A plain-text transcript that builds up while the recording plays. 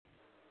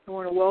I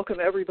want to welcome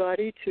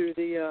everybody to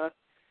the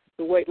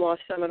weight loss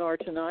seminar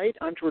tonight.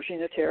 I'm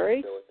Georgina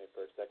Terry.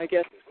 My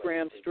guest is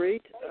Graham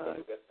Street.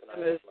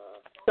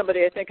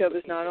 Somebody I think of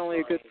as not only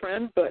a good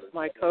friend, but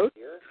my coach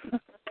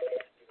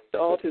to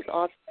all of his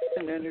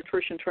Austin and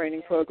nutrition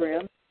training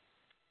programs.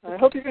 I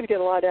hope you're going to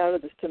get a lot out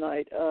of this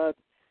tonight.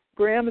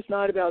 Graham is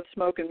not about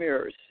smoke and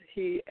mirrors.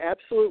 He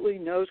absolutely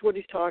knows what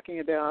he's talking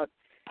about.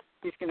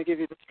 He's going to give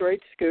you the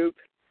straight scoop,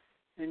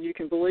 and you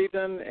can believe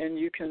him, and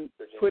you can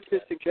put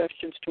his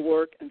suggestions to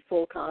work in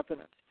full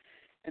confidence.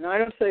 And I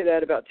don't say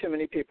that about too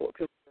many people,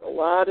 because there's a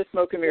lot of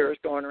smoke and mirrors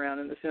going around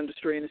in this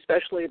industry, and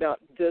especially about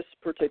this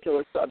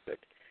particular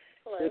subject.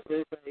 This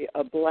is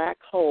a black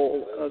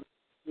hole of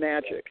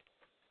magic.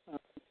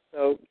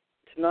 So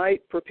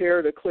tonight,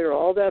 prepare to clear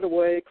all that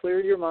away,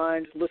 clear your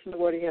mind, listen to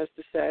what he has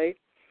to say.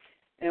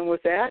 And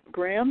with that,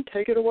 Graham,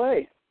 take it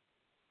away.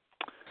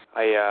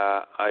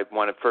 I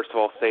want to first of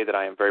all say that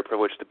I am very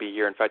privileged to be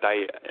here. In fact,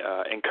 I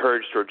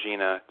encouraged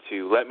Georgina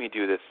to let me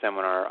do this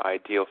seminar. I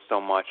deal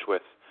so much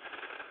with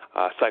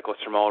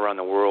cyclists from all around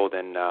the world,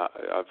 and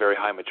a very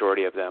high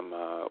majority of them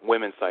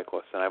women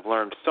cyclists. And I've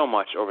learned so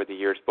much over the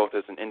years, both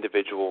as an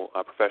individual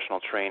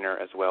professional trainer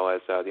as well as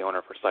the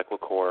owner for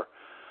CycleCore,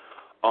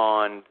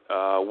 on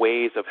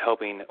ways of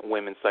helping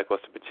women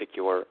cyclists in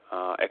particular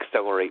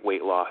accelerate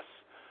weight loss.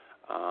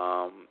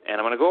 And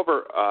I'm going to go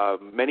over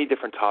many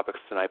different topics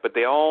tonight, but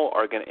they all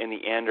are going to, in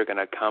the end, are going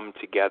to come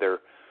together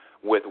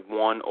with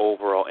one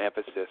overall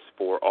emphasis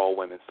for all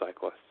women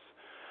cyclists.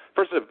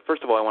 First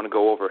of all, I want to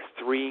go over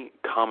 3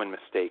 common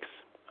mistakes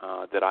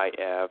that I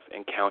have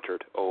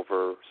encountered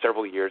over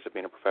several years of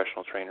being a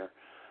professional trainer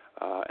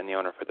and the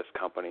owner for this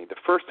company. The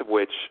first of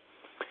which,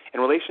 in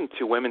relation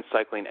to women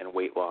cycling and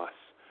weight loss,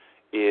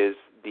 is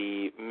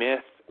the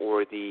myth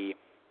or the,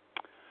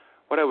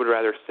 what I would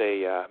rather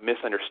say,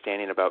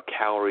 misunderstanding about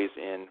calories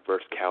in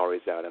versus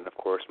calories out. And, of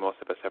course, most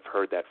of us have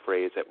heard that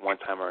phrase at one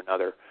time or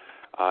another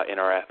in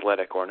our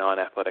athletic or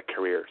non-athletic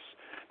careers.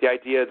 The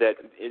idea that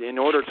in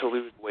order to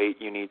lose weight,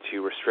 you need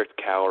to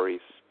restrict calories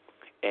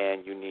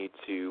and you need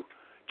to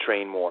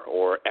train more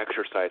or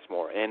exercise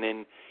more.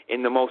 And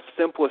in the most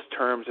simplest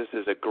terms, this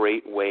is a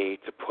great way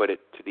to put it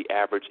to the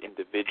average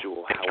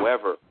individual.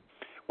 However,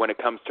 when it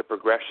comes to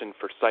progression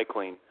for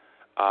cycling,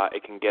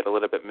 it can get a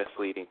little bit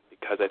misleading,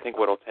 because I think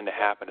what will tend to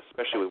happen,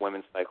 especially with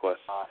women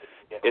cyclists,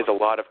 is a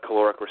lot of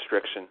caloric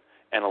restriction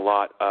and a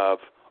lot of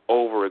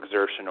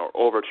overexertion or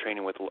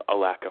overtraining with a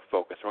lack of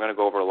focus. We're going to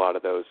go over a lot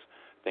of those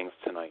things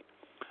tonight.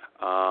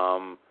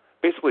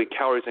 Basically,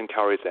 calories in,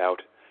 calories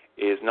out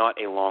is not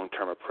a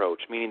long-term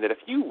approach, meaning that if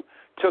you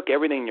took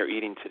everything you're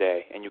eating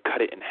today and you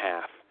cut it in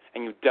half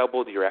and you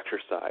doubled your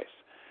exercise,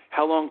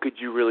 how long could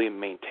you really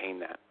maintain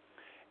that?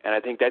 And I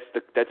think that's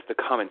the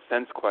common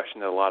sense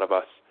question that a lot of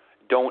us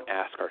don't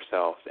ask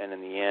ourselves, and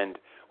in the end,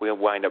 we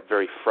wind up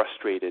very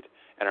frustrated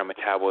and our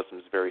metabolism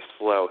is very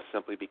slow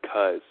simply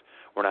because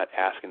we're not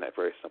asking that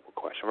very simple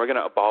question. We're going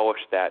to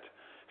abolish that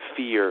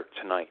fear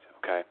tonight,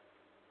 okay?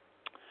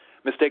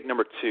 Mistake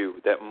number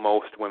 2 that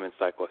most women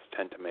cyclists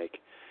tend to make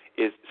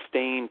is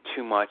staying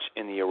too much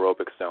in the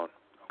aerobic zone,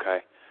 okay?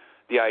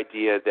 The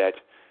idea that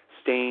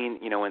staying,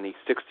 in the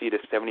 60 to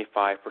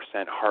 75%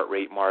 heart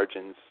rate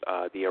margins,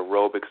 the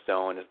aerobic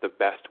zone is the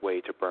best way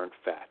to burn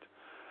fat.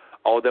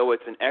 Although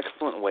it's an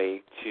excellent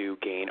way to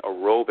gain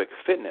aerobic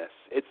fitness,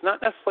 it's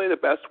not necessarily the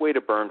best way to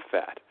burn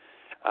fat.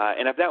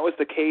 And if that was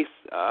the case,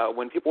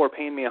 when people were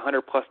paying me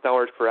 $100+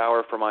 per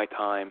hour for my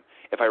time,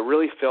 if I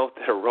really felt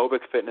that aerobic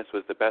fitness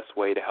was the best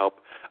way to help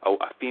a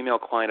female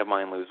client of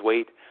mine lose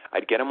weight,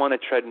 I'd get them on a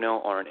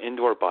treadmill or an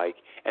indoor bike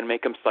and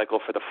make them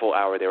cycle for the full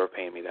hour they were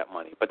paying me that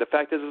money. But the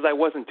fact is I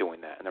wasn't doing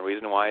that, and the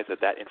reason why is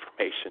that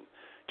information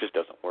just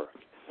doesn't work.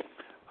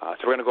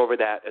 So we're going to go over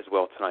that as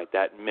well tonight,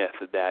 that myth,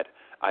 that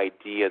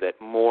idea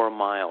that more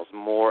miles,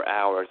 more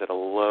hours at a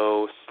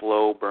low,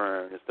 slow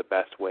burn is the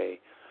best way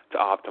to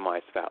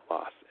optimize fat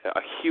loss. A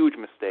huge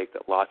mistake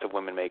that lots of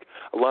women make,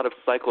 a lot of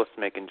cyclists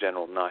make in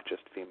general, not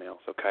just females,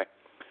 okay?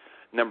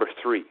 Number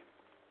 3,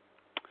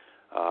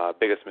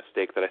 biggest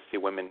mistake that I see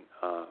women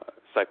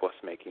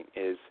cyclists making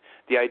is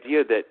the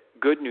idea that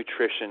good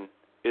nutrition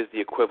is the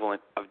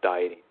equivalent of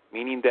dieting,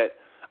 meaning that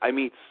I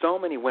meet so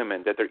many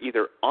women that they're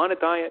either on a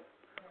diet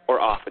or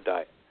off a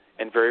diet,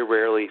 and very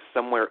rarely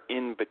somewhere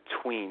in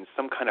between,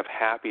 some kind of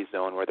happy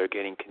zone where they're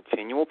getting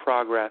continual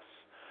progress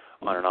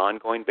on an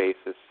ongoing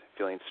basis,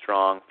 feeling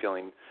strong,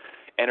 feeling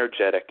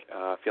energetic,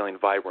 feeling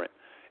vibrant.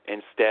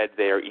 Instead,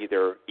 they're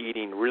either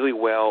eating really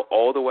well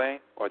all the way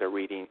or they're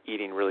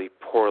eating really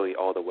poorly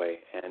all the way.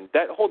 And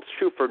that holds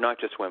true for not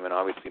just women.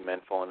 Obviously, men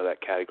fall into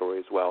that category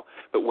as well.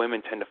 But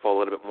women tend to fall a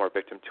little bit more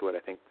victim to it, I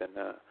think,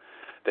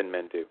 than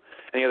men do.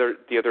 And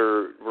the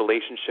other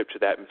relationship to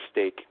that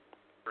mistake,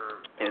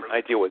 and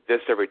I deal with this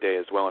every day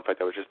as well. In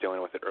fact, I was just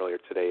dealing with it earlier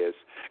today, is,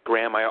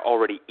 Graham, I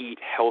already eat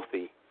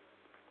healthy.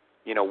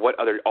 What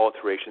other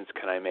alterations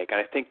can I make? And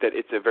I think that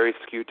it's a very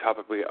skewed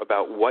topic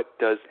about what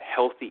does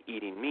healthy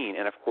eating mean,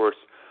 and of course,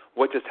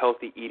 what does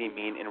healthy eating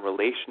mean in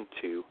relation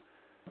to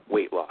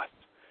weight loss?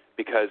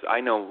 Because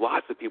I know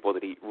lots of people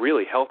that eat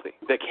really healthy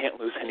that can't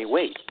lose any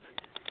weight.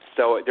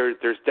 So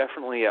there's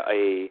definitely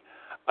a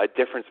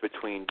difference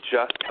between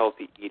just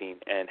healthy eating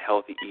and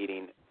healthy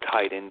eating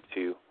tied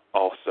into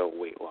also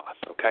weight loss,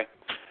 okay?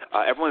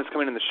 Everyone that's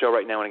coming in the show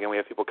right now, and again, we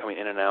have people coming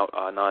in and out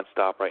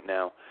nonstop right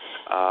now.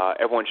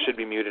 Everyone should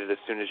be muted as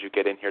soon as you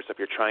get in here, so if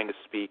you're trying to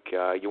speak,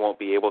 you won't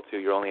be able to.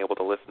 You're only able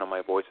to listen on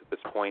my voice at this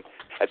point.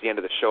 At the end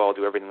of the show, I'll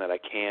do everything that I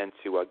can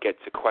to get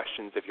to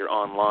questions. If you're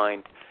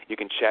online, you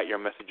can chat your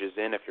messages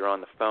in. If you're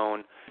on the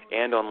phone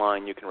and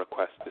online, you can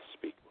request to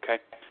speak, okay?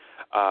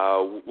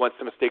 Once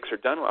the mistakes are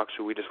done,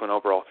 actually, we just went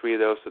over all three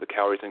of those, so the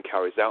calories in,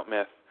 calories out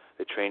myth,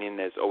 the training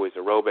is always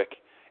aerobic,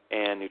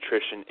 and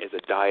nutrition is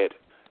a diet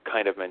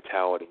kind of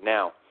mentality.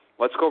 Now,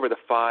 let's go over the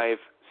 5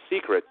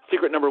 secrets.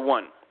 Secret number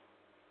 1,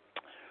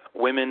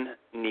 women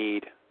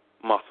need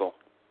muscle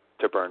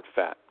to burn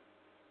fat.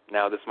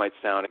 Now, this might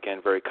sound,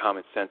 again, very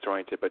common sense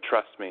oriented, but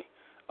trust me,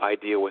 I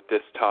deal with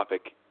this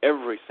topic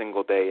every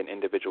single day in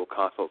individual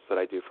consults that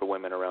I do for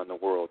women around the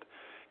world.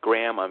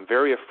 Graham, I'm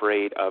very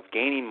afraid of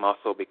gaining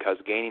muscle because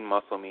gaining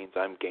muscle means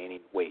I'm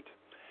gaining weight.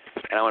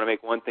 And I want to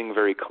make one thing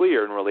very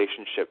clear in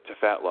relationship to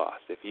fat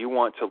loss. If you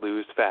want to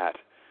lose fat,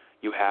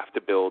 you have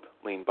to build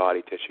lean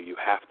body tissue. You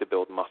have to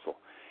build muscle.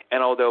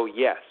 And although,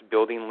 yes,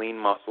 building lean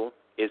muscle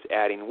is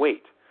adding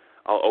weight,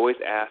 I'll always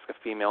ask a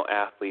female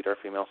athlete or a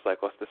female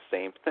cyclist the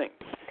same thing.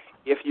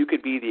 If you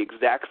could be the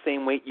exact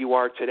same weight you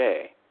are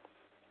today,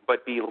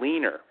 but be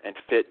leaner and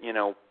fit,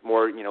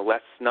 more,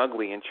 less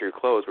snugly into your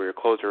clothes, where your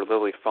clothes are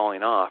literally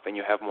falling off and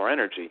you have more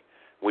energy,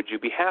 would you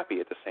be happy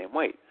at the same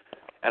weight?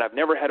 And I've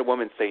never had a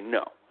woman say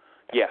no.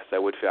 Yes, I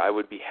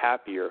would be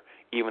happier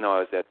even though I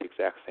was at the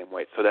exact same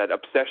weight. So that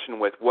obsession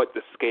with what the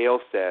scale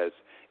says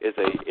is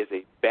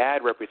a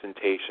bad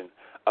representation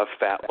of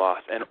fat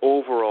loss and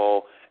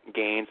overall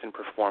gains in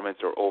performance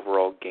or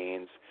overall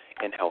gains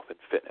in health and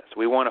fitness.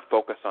 We want to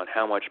focus on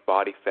how much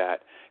body fat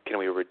can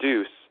we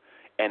reduce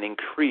and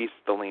increase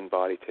the lean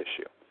body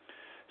tissue.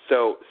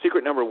 So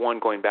secret number 1,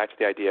 going back to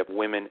the idea of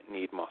women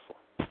need muscle.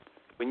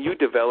 When you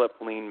develop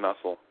lean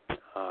muscle,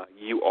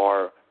 you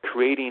are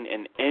creating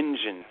an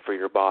engine for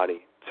your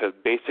body to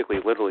basically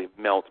literally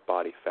melt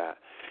body fat.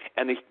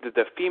 And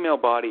the female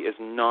body is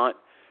not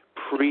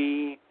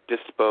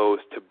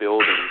predisposed to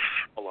building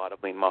a lot of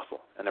lean muscle.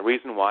 And the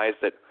reason why is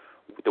that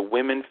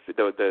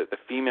the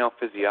female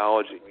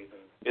physiology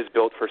is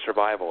built for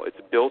survival. It's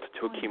built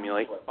to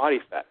accumulate body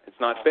fat. It's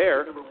not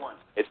fair.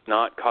 It's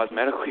not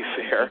cosmetically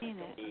fair.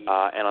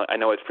 And I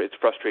know it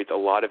frustrates a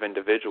lot of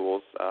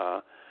individuals,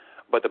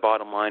 but the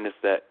bottom line is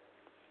that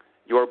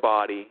your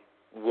body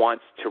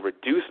wants to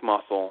reduce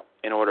muscle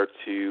in order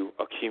to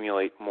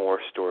accumulate more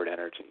stored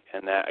energy.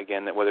 And that,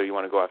 again, that whether you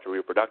want to go after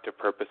reproductive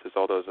purposes,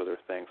 all those other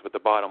things, but the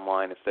bottom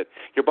line is that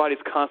your body's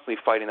constantly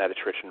fighting that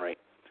attrition rate.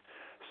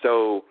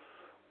 So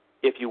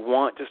if you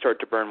want to start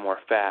to burn more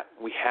fat,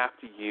 we have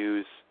to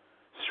use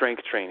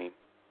strength training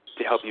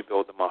to help you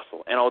build the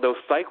muscle. And although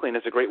cycling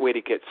is a great way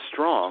to get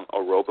strong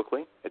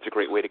aerobically, it's a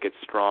great way to get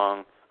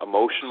strong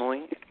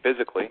emotionally,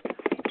 physically,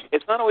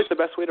 it's not always the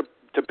best way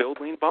to build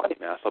lean body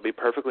mass. I'll be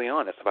perfectly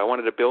honest. If I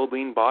wanted to build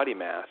lean body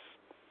mass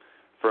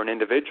for an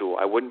individual,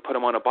 I wouldn't put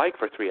them on a bike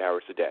for 3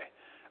 hours a day.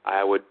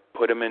 I would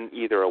put them in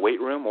either a weight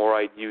room, or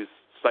I'd use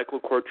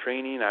cyclocore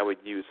training. I would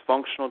use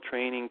functional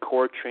training,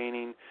 core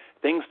training,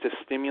 things to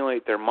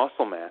stimulate their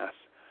muscle mass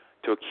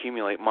to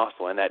accumulate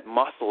muscle. And that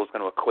muscle is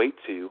going to equate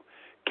to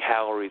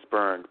calories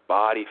burned,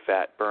 body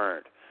fat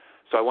burned.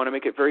 So I want to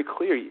make it very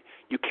clear,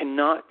 you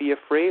cannot be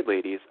afraid,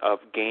 ladies, of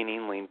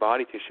gaining lean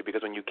body tissue,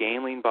 because when you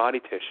gain lean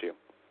body tissue,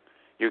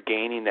 you're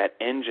gaining that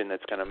engine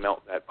that's going to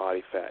melt that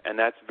body fat, and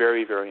that's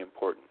very, very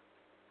important.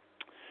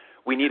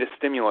 We need a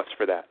stimulus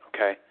for that,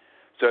 okay?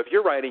 So if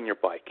you're riding your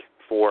bike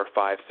 4,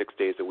 5, 6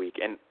 days a week,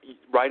 and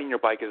riding your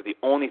bike is the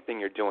only thing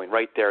you're doing,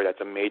 right there,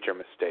 that's a major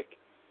mistake,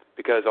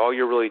 because all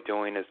you're really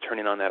doing is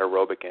turning on that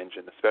aerobic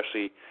engine,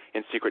 especially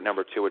in secret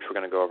number 2, which we're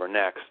going to go over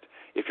next.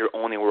 If you're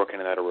only working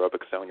in that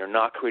aerobic zone, you're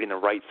not creating the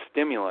right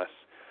stimulus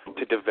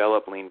to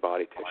develop lean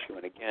body tissue.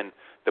 And again,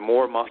 the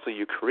more muscle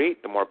you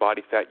create, the more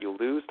body fat you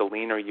lose, the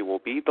leaner you will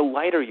be, the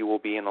lighter you will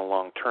be in the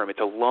long term. It's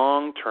a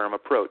long-term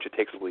approach. It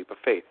takes a leap of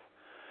faith,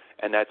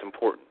 and that's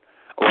important.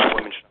 A lot of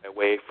women shy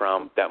away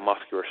from that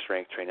muscular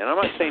strength training. And I'm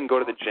not saying go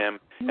to the gym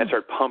and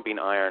start pumping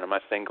iron. I'm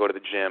not saying go to the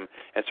gym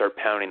and start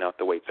pounding out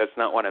the weights. That's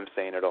not what I'm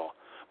saying at all.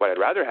 What I'd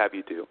rather have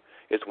you do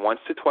is once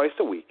to twice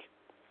a week,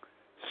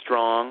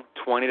 strong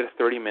 20 to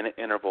 30-minute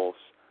intervals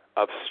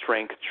of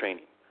strength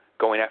training,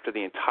 going after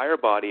the entire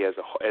body as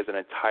an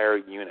entire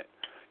unit,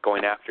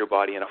 going after your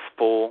body in a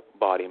full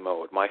body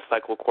mode. My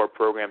cyclocore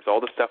programs, all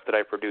the stuff that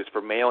I produce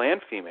for male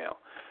and female,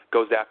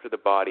 goes after the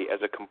body as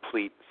a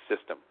complete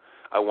system.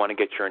 I want to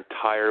get your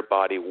entire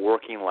body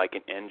working like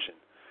an engine.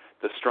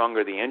 The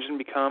stronger the engine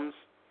becomes,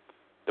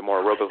 the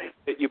more aerobically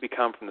fit you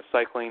become from the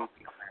cycling,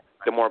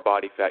 the more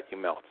body fat you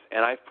melt.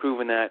 And I've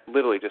proven that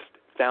literally just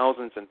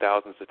thousands and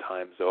thousands of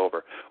times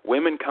over.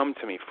 Women come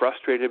to me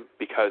frustrated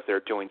because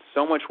they're doing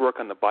so much work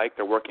on the bike,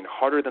 they're working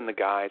harder than the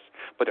guys,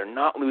 but they're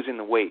not losing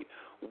the weight.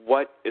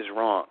 What is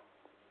wrong?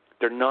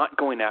 They're not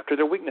going after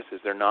their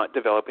weaknesses. They're not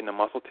developing the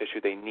muscle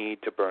tissue they need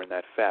to burn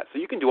that fat. So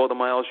you can do all the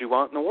miles you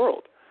want in the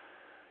world.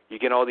 You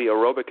get all the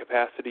aerobic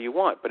capacity you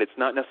want, but it's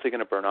not necessarily going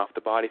to burn off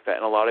the body fat.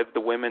 And a lot of the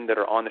women that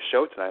are on the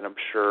show tonight, I'm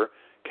sure,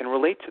 can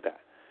relate to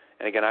that.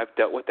 And again, I've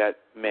dealt with that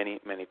many,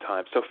 many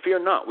times. So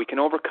fear not. We can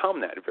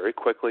overcome that very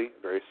quickly,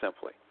 very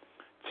simply.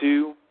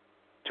 Two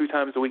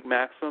times a week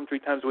maximum, 3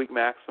 times a week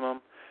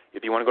maximum.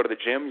 If you want to go to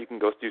the gym, you can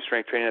go do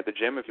strength training at the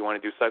gym. If you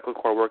want to do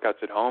cyclocore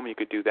workouts at home, you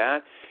could do that.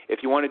 If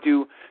you want to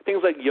do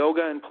things like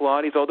yoga and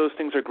Pilates, all those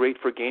things are great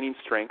for gaining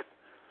strength,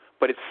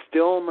 but it's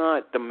still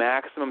not the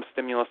maximum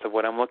stimulus of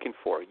what I'm looking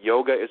for.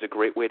 Yoga is a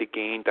great way to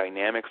gain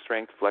dynamic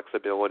strength,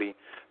 flexibility,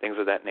 things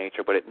of that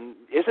nature, but it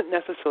isn't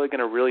necessarily going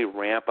to really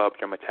ramp up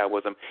your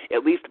metabolism,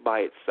 at least by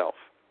itself.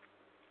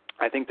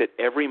 I think that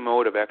every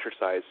mode of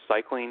exercise,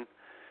 cycling,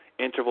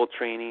 interval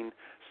training,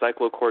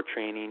 cyclocore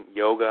training,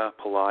 yoga,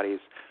 Pilates,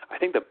 I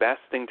think the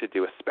best thing to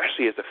do,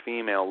 especially as a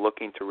female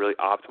looking to really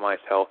optimize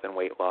health and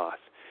weight loss,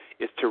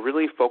 is to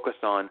really focus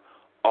on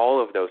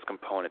all of those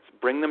components.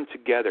 Bring them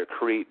together,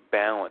 create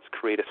balance,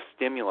 create a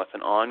stimulus,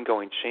 an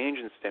ongoing change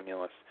in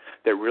stimulus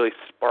that really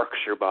sparks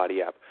your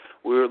body up.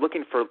 We were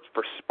looking for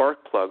spark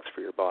plugs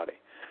for your body.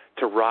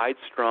 To ride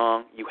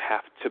strong, you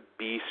have to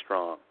be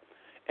strong.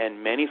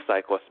 And many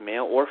cyclists,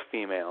 male or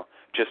female,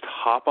 just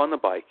hop on the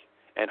bike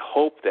and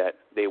hope that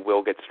they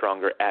will get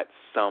stronger at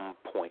some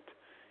point,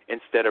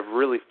 instead of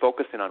really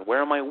focusing on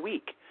where am I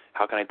weak?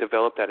 How can I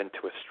develop that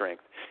into a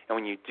strength? And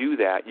when you do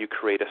that, you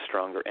create a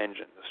stronger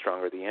engine. The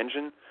stronger the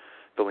engine,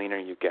 the leaner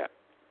you get.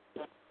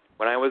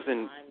 When I was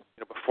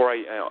before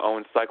I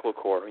owned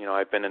Cyclocore,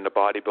 I've been into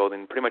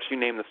bodybuilding. Pretty much you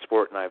name the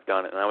sport, and I've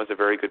done it. And I was a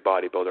very good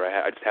bodybuilder.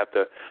 I just have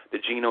the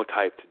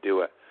genotype to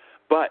do it.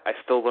 But I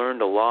still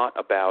learned a lot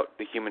about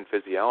the human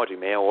physiology,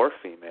 male or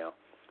female,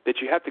 that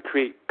you have to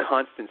create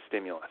constant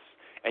stimulus,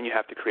 and you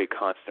have to create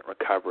constant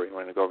recovery.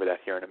 We're going to go over that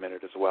here in a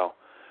minute as well.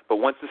 But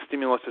once the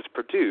stimulus is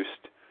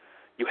produced,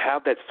 you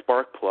have that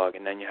spark plug,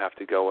 and then you have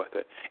to go with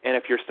it. And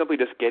if you're simply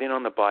just getting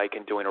on the bike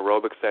and doing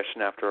aerobic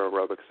session after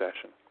aerobic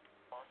session,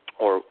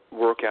 or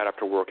workout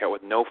after workout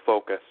with no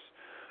focus,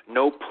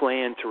 no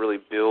plan to really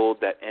build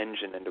that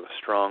engine into a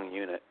strong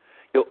unit,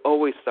 you'll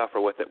always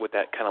suffer with it, with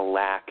that kind of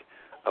lack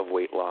of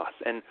weight loss.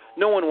 And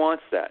no one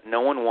wants that.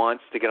 No one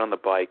wants to get on the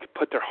bike,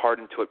 put their heart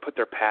into it, put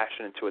their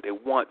passion into it. They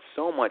want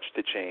so much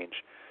to change.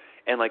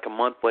 And like a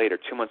month later,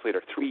 2 months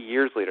later, 3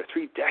 years later,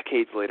 3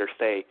 decades later,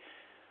 say,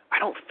 I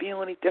don't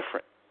feel any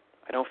different.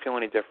 I don't feel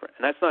any different.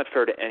 And that's not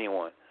fair to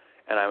anyone.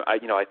 And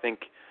I think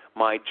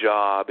my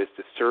job is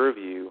to serve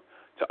you,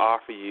 to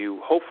offer you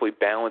hopefully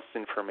balanced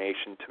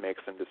information to make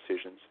some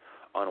decisions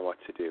on what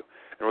to do.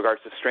 In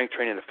regards to strength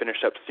training, to finish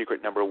up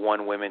secret number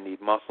 1, women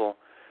need muscle.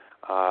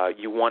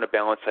 You want to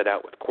balance that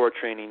out with core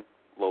training,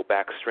 low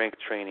back strength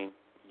training,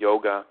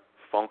 yoga,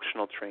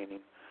 functional training.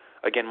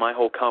 Again, my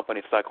whole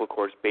company,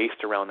 Cyclocore, is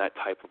based around that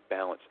type of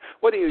balance.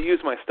 Whether you use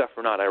my stuff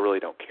or not, I really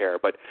don't care.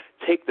 But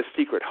take the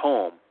secret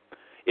home.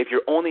 If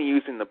you're only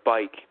using the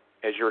bike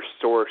as your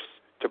source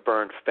to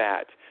burn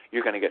fat,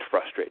 you're going to get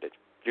frustrated.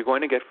 You're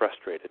going to get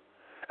frustrated,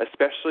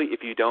 especially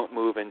if you don't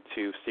move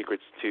into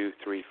secrets 2,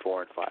 3,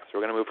 4, and 5. So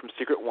we're going to move from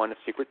secret 1 to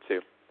secret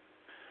 2.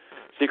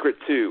 Secret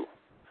 2,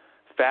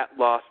 fat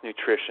loss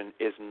nutrition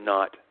is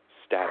not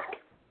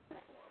static.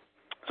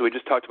 So we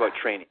just talked about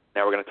training.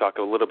 Now we're going to talk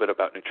a little bit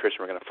about nutrition.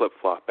 We're going to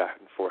flip-flop back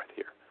and forth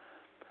here.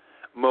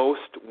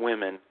 Most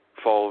women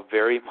fall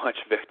very much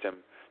victim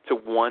to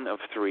one of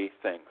 3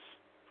 things.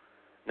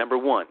 Number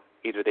 1,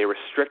 either they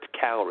restrict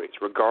calories,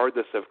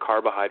 regardless of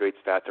carbohydrates,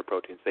 fats, or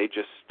proteins. They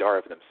just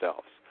starve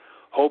themselves,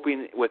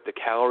 hoping with the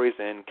calories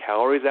in,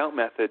 calories out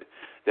method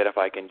that if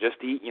I can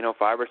just eat,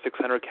 500 or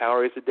 600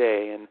 calories a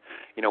day and,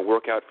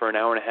 work out for an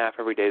hour and a half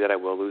every day, that I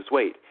will lose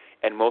weight.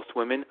 And most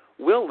women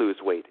will lose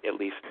weight, at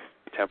least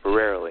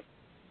temporarily.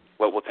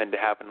 What will tend to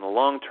happen in the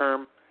long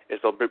term is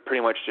they'll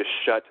pretty much just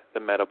shut the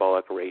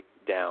metabolic rate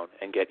down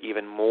and get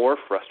even more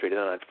frustrated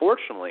and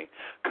unfortunately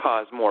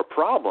cause more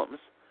problems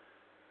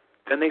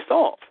than they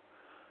solve.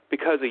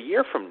 Because a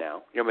year from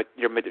now,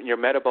 your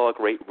metabolic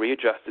rate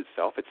readjusts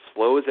itself. It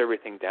slows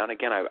everything down.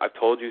 Again, I've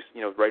told you,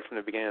 right from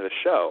the beginning of the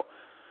show,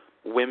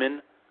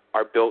 women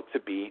are built to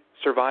be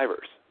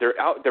survivors. They're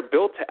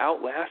built to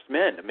outlast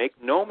men. Make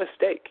no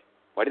mistake.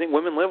 Why do you think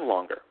women live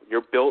longer?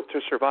 You're built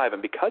to survive,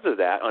 and because of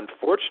that,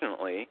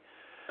 unfortunately,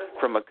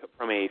 from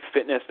a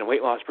fitness and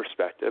weight loss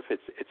perspective,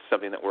 it's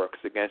something that works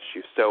against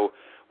you. So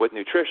with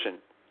nutrition,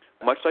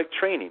 much like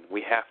training,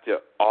 we have to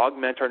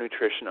augment our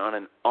nutrition on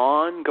an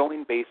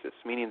ongoing basis,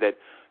 meaning that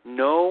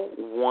no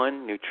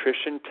one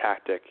nutrition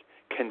tactic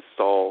can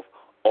solve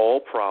all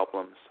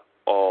problems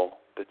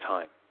all the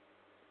time.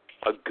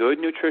 A good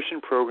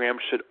nutrition program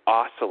should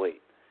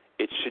oscillate.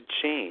 It should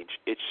change.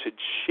 It should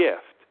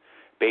shift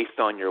based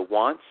on your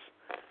wants,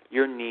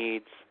 your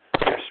needs,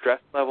 your stress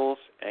levels,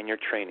 and your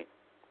training.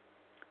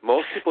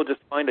 Most people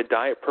just find a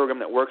diet program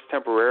that works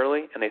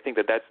temporarily, and they think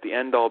that that's the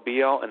end-all,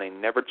 be-all, and they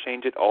never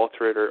change it,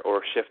 alter it,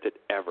 or shift it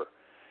ever.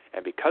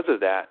 And because of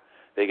that,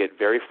 they get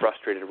very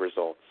frustrated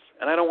results.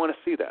 And I don't want to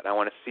see that. I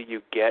want to see you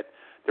get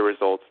the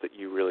results that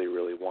you really,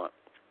 really want.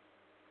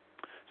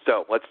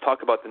 So let's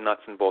talk about the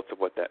nuts and bolts of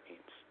what that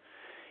means.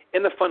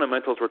 In the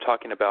fundamentals, we're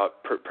talking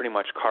about pretty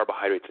much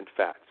carbohydrates and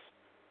fats.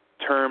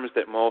 terms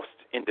that most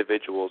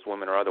individuals,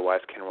 women or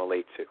otherwise, can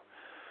relate to.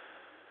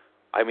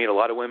 I meet a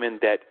lot of women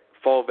that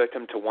fall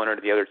victim to one or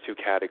the other two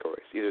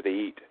categories. Either they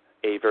eat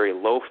a very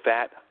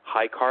low-fat,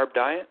 high-carb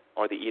diet,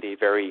 or they eat a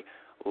very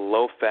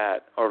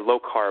low-fat or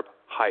low-carb,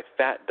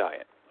 high-fat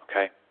diet.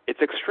 Okay,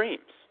 it's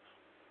extremes.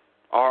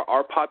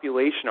 Our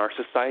population, our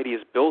society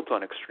is built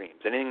on extremes.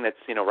 Anything that's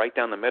right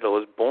down the middle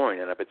is boring,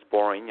 and if it's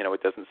boring,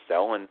 it doesn't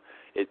sell, and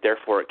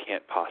therefore it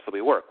can't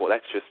possibly work. Well,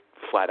 that's just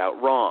flat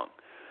out wrong.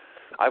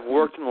 I've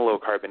worked in the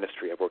low-carb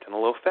industry. I've worked in the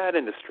low-fat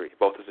industry,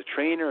 both as a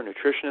trainer, a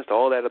nutritionist,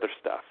 all that other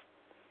stuff.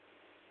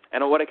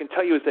 And what I can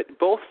tell you is that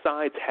both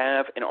sides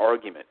have an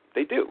argument.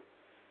 They do.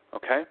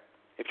 Okay?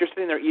 If you're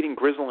sitting there eating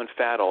grizzle and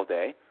fat all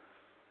day,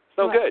 it's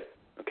no good.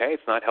 Okay?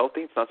 It's not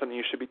healthy. It's not something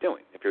you should be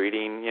doing. If you're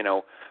eating,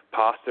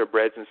 pasta,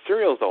 breads, and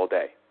cereals all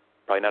day,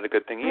 probably not a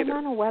good thing either.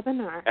 I'm on a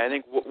webinar. I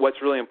think what's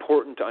really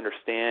important to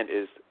understand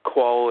is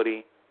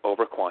quality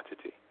over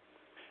quantity.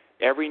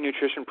 Every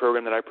nutrition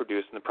program that I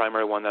produce, and the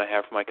primary one that I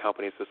have for my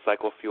company is the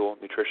Cycle Fuel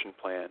Nutrition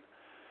Plan.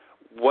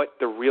 What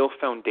the real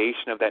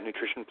foundation of that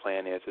nutrition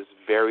plan is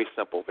very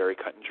simple, very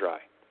cut and dry.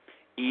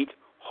 Eat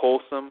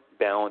wholesome,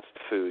 balanced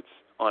foods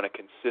on a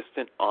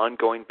consistent,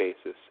 ongoing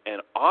basis,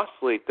 and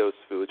oscillate those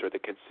foods or the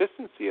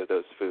consistency of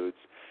those foods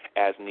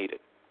as needed.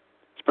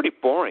 It's pretty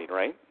boring,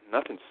 right?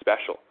 Nothing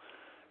special.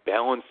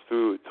 Balanced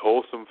foods,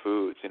 wholesome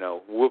foods,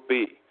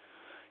 whoopee.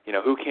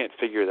 Who can't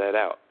figure that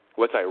out?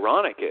 What's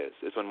ironic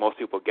is when most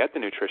people get the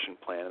nutrition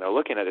plan and they're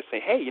looking at it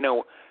saying, hey,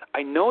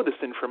 I know this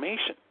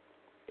information.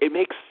 It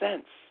makes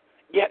sense,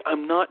 yet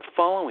I'm not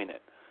following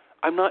it.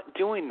 I'm not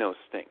doing those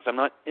things. I'm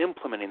not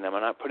implementing them.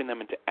 I'm not putting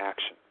them into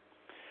action.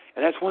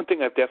 And that's one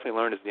thing I've definitely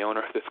learned as the owner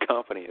of this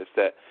company is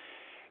that,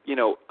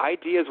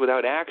 ideas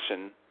without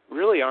action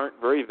really aren't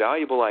very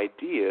valuable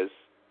ideas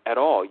at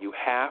all. You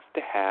have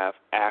to have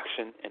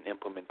action and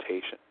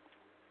implementation.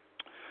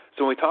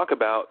 So when we talk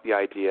about the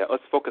idea,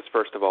 let's focus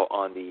first of all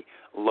on the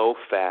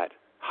low-fat,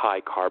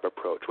 high-carb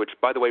approach, which,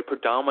 by the way,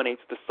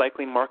 predominates the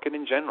cycling market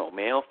in general,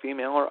 male,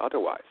 female, or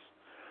otherwise.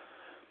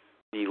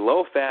 The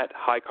low-fat,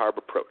 high-carb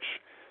approach.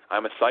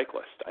 I'm a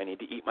cyclist. I need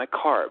to eat my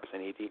carbs. I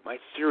need to eat my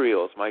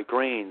cereals, my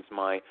grains,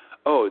 my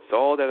oats,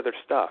 all that other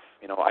stuff.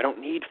 I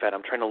don't need fat.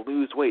 I'm trying to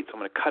lose weight, so I'm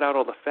going to cut out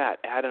all the fat,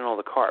 add in all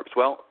the carbs.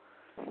 Well,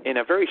 in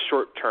a very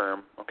short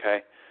term,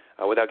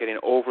 without getting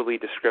overly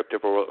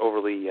descriptive or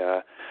overly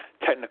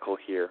technical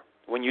here,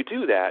 when you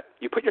do that,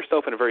 you put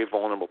yourself in a very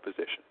vulnerable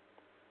position.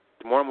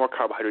 The more and more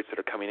carbohydrates that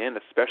are coming in,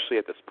 especially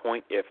at this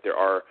point, if there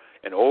are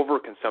an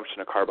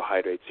overconsumption of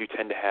carbohydrates, you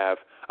tend to have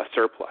a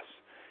surplus.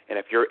 And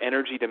if your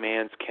energy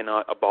demands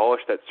cannot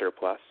abolish that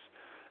surplus,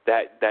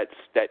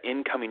 that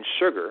incoming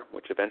sugar,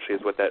 which eventually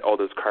is what all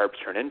those carbs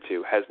turn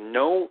into, has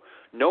no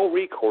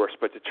recourse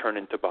but to turn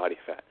into body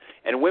fat.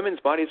 And women's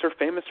bodies are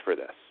famous for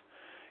this.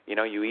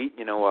 You eat,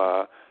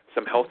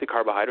 some healthy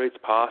carbohydrates,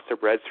 pasta,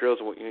 bread, cereals.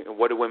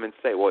 What do women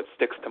say? Well, it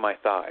sticks to my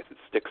thighs. It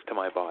sticks to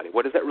my body.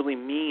 What does that really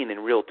mean in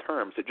real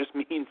terms? It just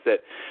means that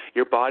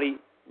your body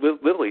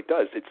literally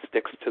does. It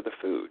sticks to the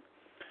food.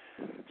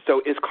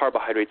 So is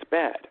carbohydrates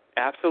bad?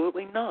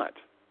 Absolutely not.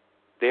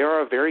 They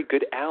are a very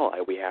good ally.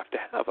 We have to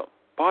have them.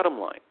 Bottom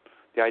line,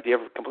 the idea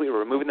of completely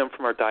removing them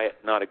from our diet,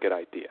 not a good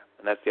idea.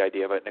 And that's the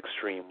idea of an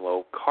extreme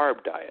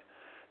low-carb diet,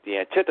 the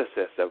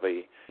antithesis of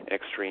an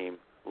extreme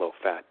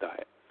low-fat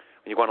diet.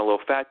 When you go on a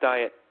low-fat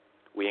diet,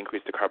 we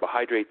increase the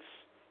carbohydrates,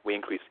 we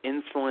increase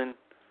insulin.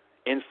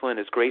 Insulin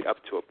is great up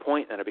to a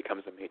point, and it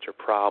becomes a major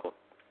problem.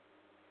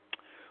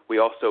 We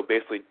also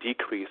basically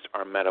decrease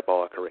our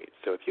metabolic rate.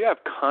 So if you have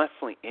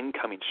constantly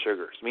incoming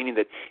sugars, meaning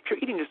that if you're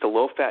eating just a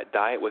low-fat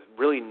diet with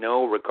really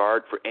no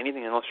regard for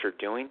anything else you're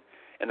doing,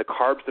 and the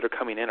carbs that are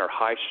coming in are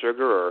high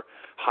sugar or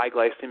high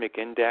glycemic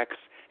index,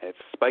 and it's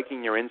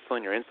spiking your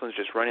insulin's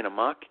just running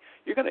amok,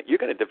 you're going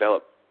to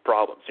develop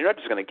problems. You're not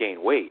just going to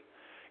gain weight.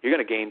 You're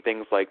going to gain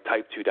things like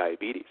type 2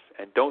 diabetes.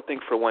 And don't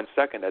think for 1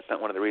 second that's not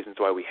one of the reasons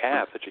why we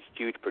have such a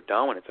huge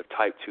predominance of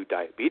type 2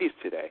 diabetes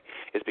today,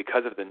 is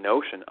because of the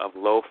notion of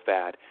low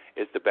fat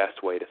is the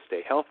best way to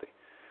stay healthy.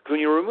 Because when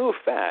you remove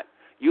fat,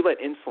 you let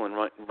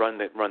insulin run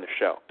the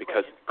show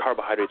because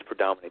carbohydrates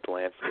predominate the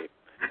landscape.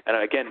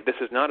 And again, this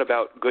is not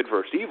about good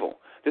versus evil.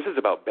 This is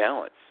about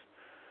balance.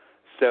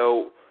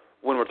 So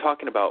when we're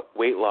talking about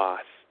weight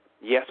loss,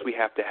 yes, we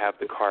have to have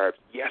the carbs.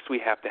 Yes, we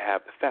have to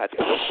have the fats.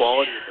 But the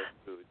quality of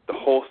those foods, the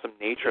wholesome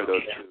nature of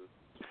those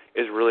foods,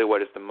 is really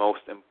what is the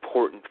most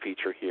important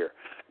feature here,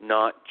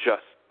 not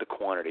just the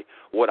quantity.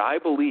 What I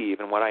believe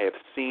and what I have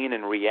seen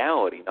in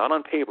reality, not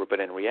on paper, but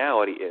in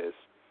reality is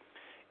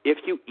if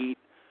you eat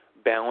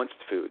balanced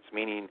foods,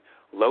 meaning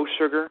low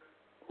sugar,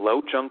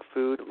 low junk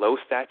food, low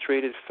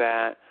saturated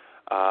fat,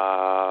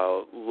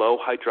 low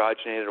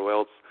hydrogenated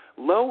oils,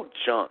 low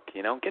junk,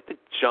 get the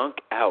junk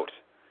out.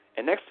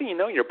 And next thing you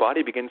know, your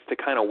body begins to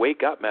kind of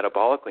wake up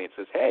metabolically and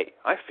says, hey,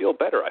 I feel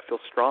better, I feel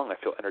strong, I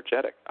feel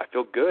energetic, I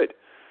feel good.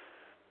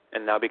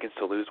 And now begins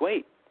to lose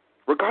weight,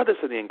 regardless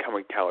of the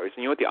incoming calories.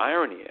 And you know what the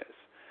irony is?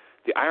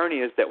 The irony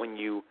is that when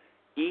you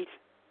eat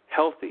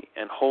healthy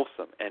and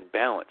wholesome and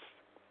balanced,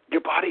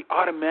 your body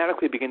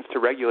automatically begins to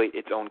regulate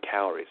its own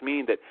calories,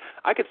 meaning that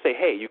I could say,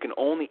 hey, you can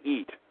only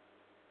eat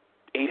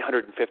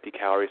 850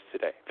 calories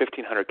today,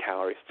 1,500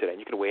 calories today, and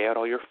you can weigh out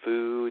all your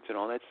foods and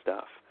all that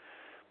stuff.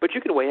 But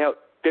you could weigh out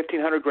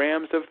 1,500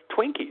 grams of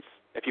Twinkies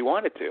if you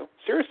wanted to.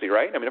 Seriously,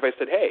 right? I mean, if I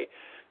said, hey,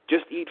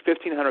 just eat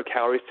 1,500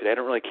 calories today, I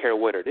don't really care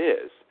what it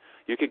is,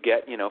 you could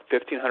get,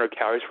 1,500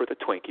 calories worth of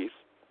Twinkies,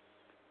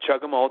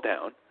 chug them all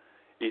down.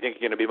 You think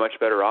you're going to be much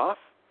better off?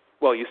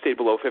 Well, you stayed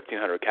below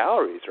 1,500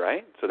 calories,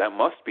 right? So that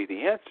must be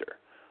the answer.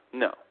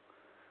 No.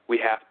 We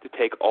have to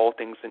take all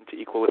things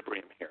into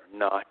equilibrium here,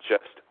 not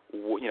just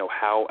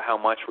how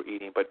much we're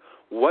eating, but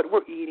what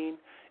we're eating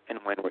and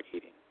when we're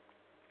eating.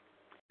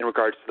 In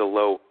regards to the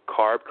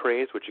low-carb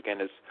craze, which,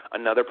 again, is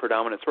another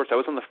predominant source, I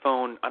was on the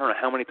phone, I don't know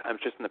how many times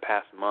just in the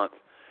past month,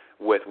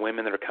 with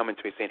women that are coming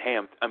to me saying, hey,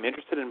 I'm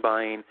interested in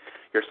buying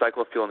your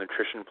Cyclo-Fuel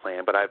nutrition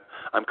plan, but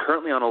I'm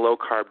currently on a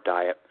low-carb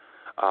diet.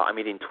 I'm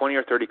eating 20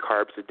 or 30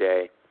 carbs a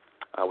day,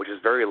 which is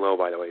very low,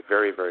 by the way,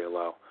 very, very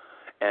low.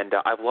 And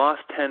I've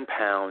lost 10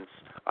 pounds.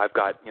 I've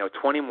got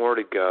 20 more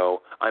to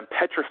go. I'm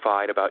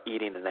petrified about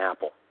eating an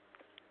apple.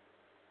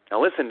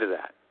 Now listen to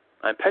that.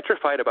 I'm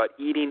petrified about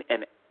eating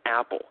an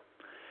apple.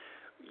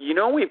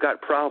 We've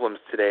got problems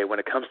today when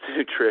it comes to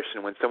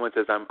nutrition when someone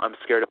says, I'm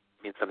scared of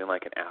eating something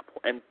like an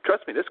apple. And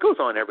trust me, this goes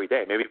on every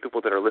day. Maybe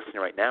people that are listening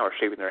right now are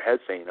shaking their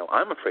heads saying,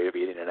 I'm afraid of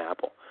eating an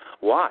apple.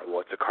 Why? Well,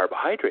 it's a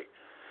carbohydrate.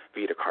 If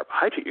you eat a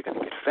carbohydrate, you're going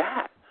to get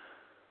fat.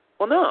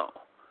 Well, no.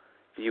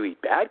 If you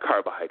eat bad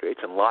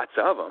carbohydrates and lots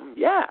of them,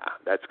 yeah,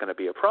 that's going to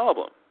be a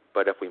problem.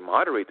 But if we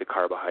moderate the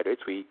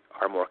carbohydrates, we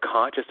are more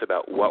conscious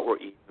about what we're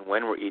eating,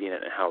 when we're eating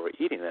it, and how we're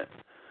eating it,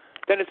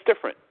 then it's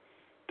different.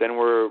 Then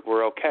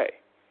we're okay.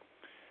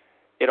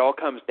 It all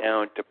comes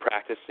down to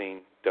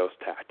practicing those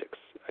tactics.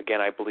 Again,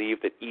 I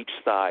believe that each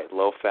side,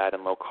 low-fat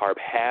and low-carb,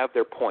 have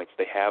their points.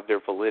 They have their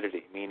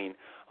validity, meaning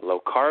a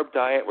low-carb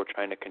diet, we're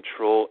trying to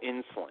control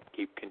insulin,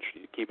 keep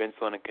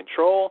insulin in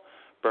control,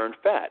 burn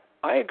fat.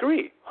 I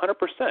agree, 100%.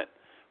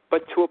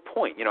 But to a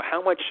point,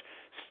 how much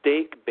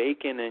steak,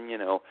 bacon, and,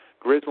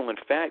 grizzle and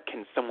fat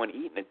can someone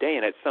eat in a day?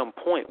 And at some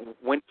point,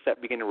 when does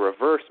that begin to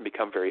reverse and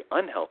become very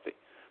unhealthy?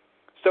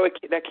 So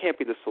that can't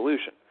be the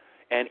solution.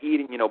 And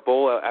eating,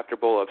 bowl after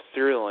bowl of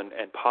cereal and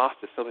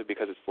pasta simply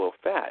because it's low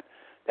fat,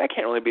 that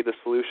can't really be the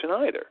solution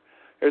either.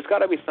 There's got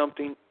to be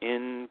something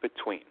in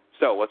between.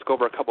 So let's go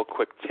over a couple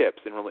quick tips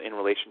in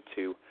relation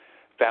to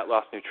fat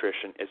loss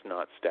nutrition is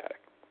not static.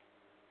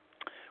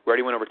 We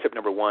already went over tip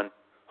number 1,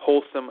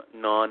 wholesome,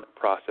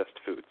 non-processed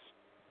foods.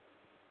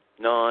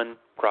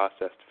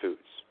 Non-processed foods.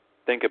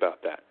 Think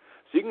about that.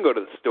 So you can go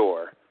to the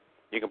store,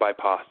 you can buy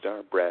pasta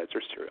or breads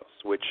or cereals,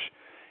 which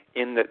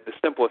in the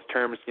simplest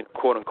terms,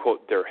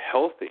 quote-unquote, they're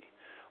healthy.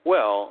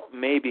 Well,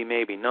 maybe,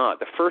 maybe not.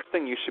 The first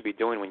thing you should be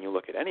doing when you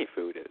look at any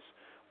food is,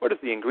 what does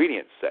the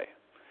ingredients say?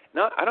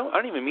 I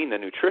don't even mean the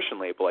nutrition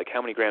label, like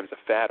how many grams of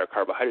fat or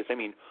carbohydrates. I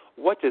mean,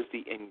 what does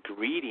the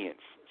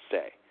ingredients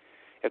say?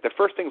 If the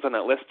first things on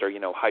that list are,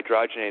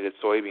 hydrogenated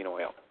soybean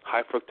oil,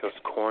 high fructose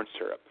corn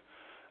syrup,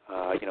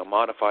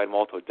 modified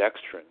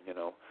maltodextrin,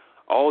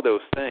 all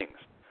those things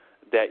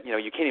that,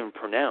 you can't even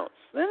pronounce,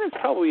 then it's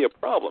probably a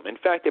problem. In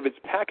fact, if it's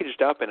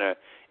packaged up in a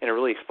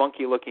really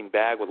funky-looking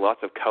bag with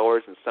lots of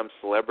colors and some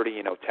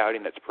celebrity,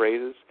 touting its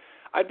praises,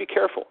 I'd be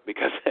careful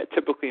because that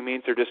typically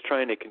means they're just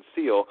trying to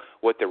conceal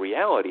what the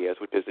reality is,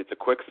 which is it's a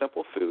quick,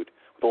 simple food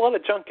with a lot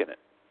of junk in it.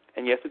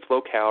 And yes, it's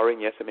low-calorie,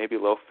 and yes, it may be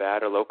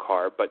low-fat or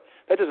low-carb, but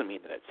that doesn't mean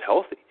that it's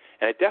healthy.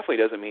 And it definitely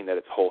doesn't mean that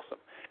it's wholesome.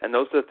 And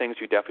those are the things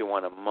you definitely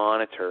want to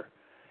monitor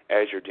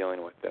as you're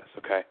dealing with this,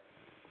 okay?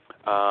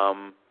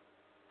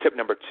 Tip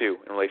number 2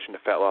 in relation to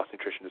fat loss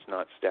nutrition is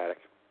not static.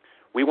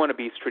 We want to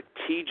be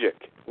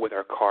strategic with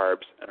our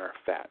carbs and our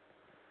fat.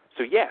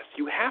 So yes,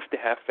 you have to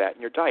have fat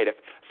in your diet,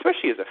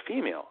 especially as a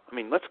female. I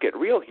mean, let's get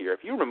real here.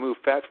 If you remove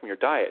fat from your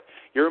diet,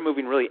 you're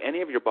removing really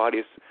any of your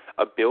body's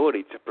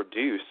ability to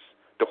produce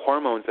the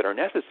hormones that are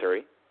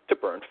necessary to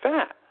burn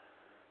fat.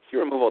 So you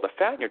remove all the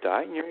fat in your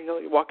diet, and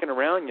you're walking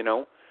around,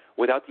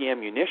 without the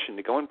ammunition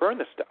to go and burn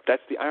the stuff.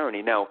 That's the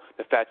irony. Now,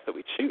 the fats that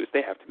we choose,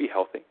 they have to be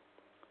healthy.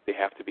 They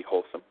have to be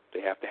wholesome.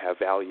 They have to have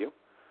value.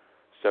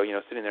 So,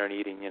 sitting there and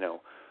eating,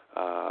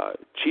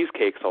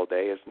 cheesecakes all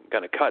day isn't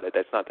going to cut it.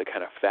 That's not the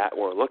kind of fat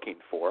we're looking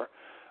for.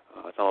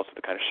 It's not also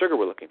the kind of sugar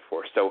we're looking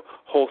for. So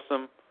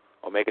wholesome,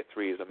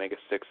 omega-3s,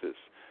 omega-6s,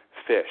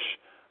 fish,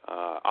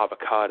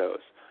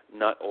 avocados,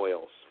 nut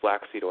oils,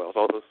 flaxseed oils,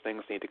 all those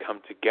things need to come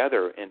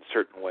together in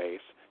certain ways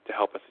to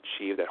help us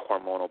achieve that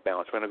hormonal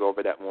balance. We're going to go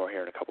over that more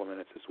here in a couple of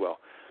minutes as well.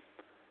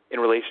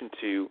 In relation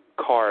to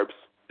carbs,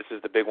 this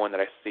is the big one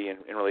that I see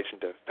in relation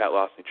to fat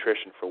loss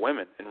nutrition for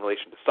women in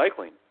relation to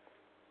cycling,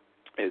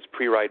 is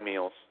pre-ride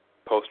meals,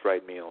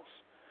 post-ride meals,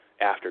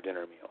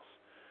 after-dinner meals.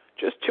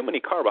 Just too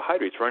many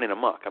carbohydrates running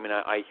amok. I mean,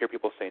 I hear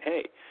people saying,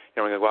 hey,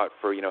 we're going to go out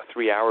for,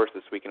 3 hours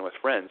this weekend with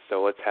friends,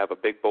 so let's have a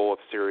big bowl of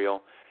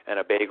cereal and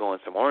a bagel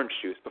and some orange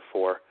juice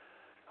before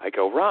I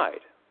go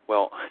ride.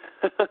 Well,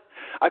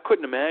 I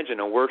couldn't imagine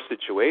a worse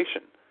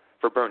situation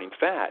for burning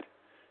fat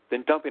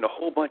than dumping a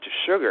whole bunch of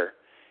sugar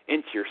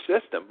into your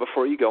system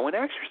before you go and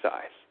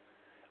exercise.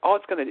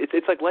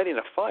 it's like lighting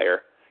a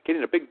fire,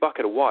 getting a big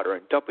bucket of water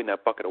and dumping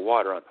that bucket of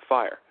water on the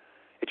fire.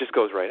 It just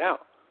goes right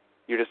out.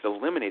 You're just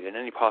eliminating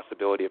any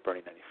possibility of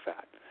burning any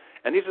fat.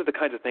 And these are the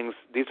kinds of things,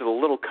 these are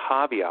the little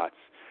caveats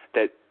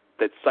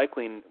that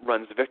cycling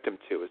runs victim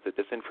to, is that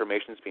this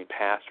information is being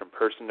passed from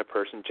person to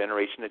person,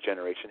 generation to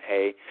generation.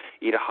 Hey,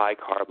 eat a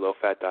high-carb,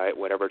 low-fat diet,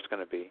 whatever it's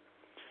going to be.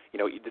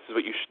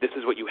 This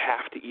is what you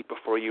have to eat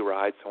before you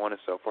ride, so on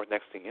and so forth.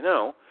 Next thing you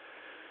know,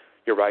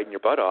 you're riding your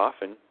butt off,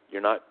 and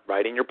you're not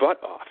riding your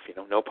butt off.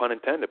 No pun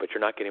intended, but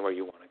you're not getting where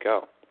you want to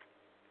go.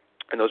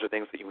 And those are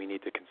things that we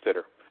need to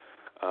consider.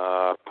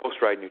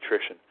 Post-ride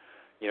nutrition.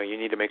 You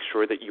need to make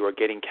sure that you are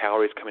getting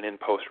calories coming in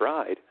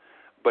post-ride.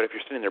 But if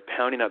you're sitting there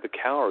pounding out the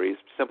calories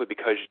simply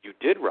because you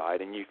did ride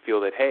and you feel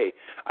that, hey,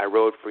 I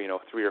rode for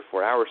 3 or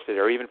 4 hours today,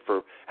 or even for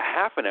a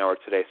half an hour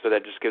today, so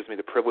that just gives me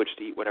the privilege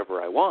to eat whatever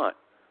I want.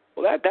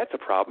 Well, that's a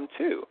problem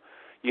too.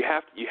 You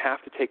have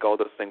to take all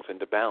those things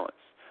into balance.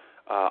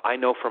 I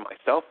know for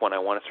myself, when I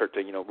want to start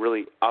to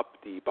really up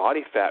the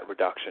body fat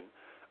reduction,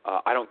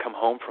 I don't come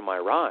home from my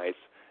rides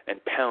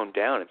and pound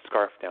down and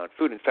scarf down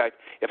food. In fact,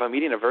 if I'm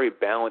eating a very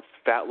balanced,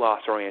 fat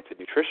loss-oriented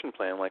nutrition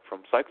plan like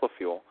from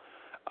CycloFuel,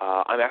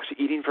 I'm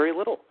actually eating very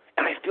little,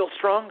 and I feel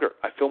stronger.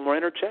 I feel more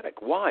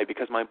energetic. Why?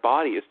 Because my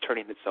body is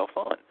turning itself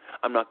on.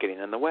 I'm not getting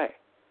in the way.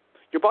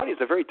 Your body is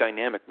a very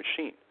dynamic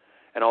machine,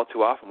 and all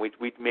too often we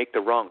make the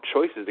wrong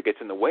choices that gets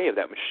in the way of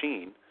that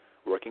machine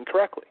working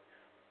correctly.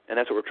 And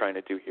that's what we're trying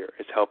to do here,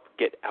 is help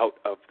get out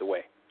of the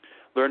way.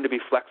 Learn to be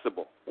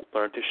flexible.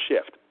 Learn to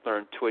shift.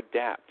 Learn to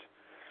adapt.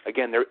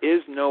 Again, there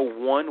is no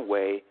one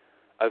way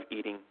of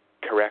eating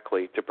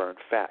correctly to burn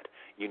fat.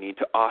 You need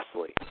to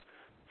oscillate.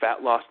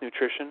 Fat loss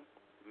nutrition,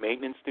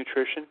 maintenance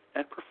nutrition,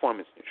 and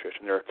performance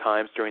nutrition. There are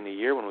times during the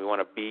year when we want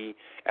to be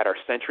at our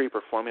century,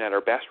 performing at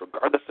our best,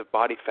 regardless of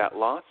body fat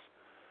loss.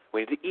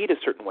 We need to eat a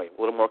certain way,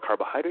 a little more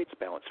carbohydrates,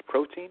 balanced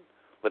protein,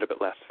 a little bit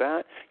less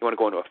fat. You want to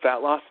go into a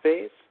fat loss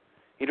phase,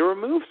 you need to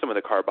remove some of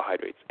the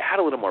carbohydrates, add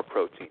a little more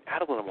protein,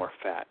 add a little more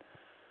fat.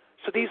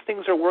 So these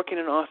things are working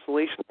in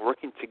oscillation,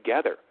 working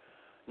together,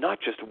 not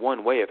just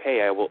one way of,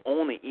 hey, I will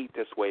only eat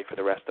this way for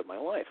the rest of my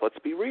life. Let's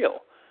be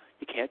real.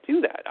 You can't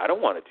do that. I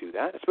don't want to do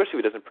that, especially if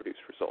it doesn't produce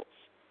results.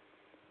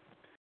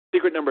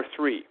 Secret number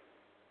 3,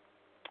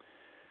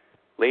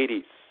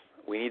 ladies,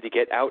 we need to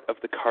get out of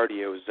the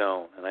cardio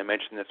zone. And I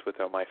mentioned this with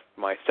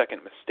my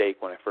second mistake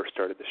when I first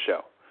started the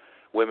show.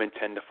 Women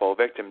tend to fall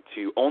victim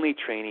to only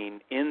training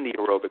in the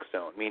aerobic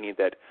zone, meaning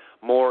that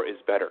more is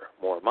better.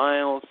 More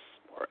miles,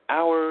 more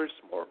hours,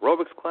 more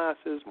aerobics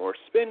classes, more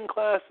spin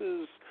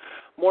classes,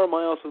 more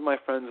miles with my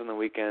friends on the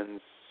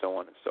weekends, so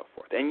on and so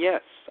forth. And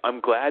yes, I'm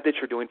glad that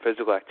you're doing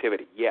physical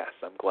activity. Yes,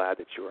 I'm glad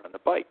that you're on the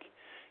bike.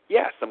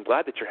 Yes, I'm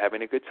glad that you're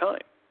having a good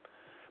time.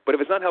 But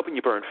if it's not helping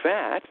you burn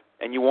fat,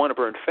 and you want to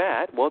burn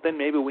fat, well, then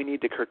maybe we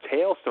need to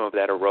curtail some of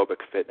that aerobic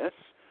fitness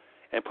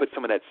and put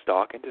some of that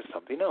stock into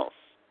something else.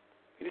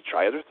 We need to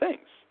try other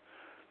things.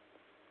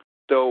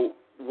 So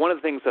one of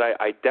the things that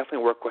I definitely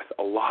work with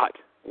a lot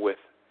with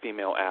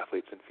female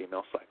athletes and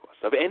female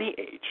cyclists of any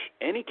age,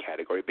 any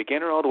category,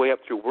 beginner all the way up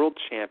through world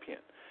champion,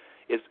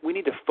 is we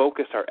need to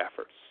focus our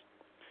efforts.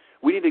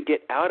 We need to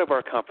get out of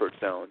our comfort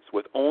zones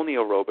with only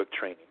aerobic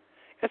training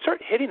and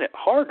start hitting it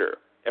harder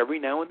every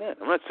now and then.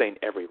 I'm not saying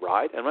every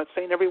ride. I'm not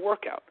saying every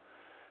workout.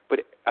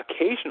 But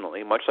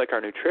occasionally, much like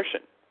our nutrition,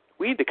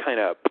 we need to kind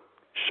of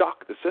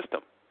shock the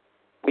system.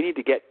 We need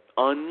to get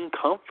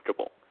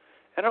uncomfortable.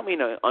 I don't mean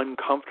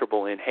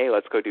uncomfortable in, hey,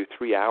 let's go do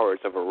 3 hours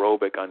of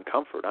aerobic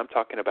uncomfort. I'm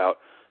talking about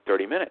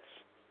 30 minutes,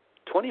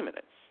 20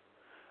 minutes.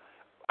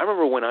 I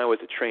remember when I was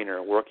a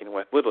trainer working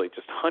with literally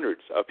just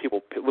hundreds of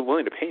people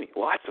willing to pay me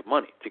lots of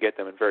money to get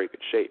them in very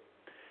good shape.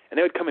 And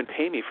they would come and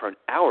pay me for an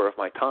hour of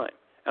my time,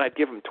 and I'd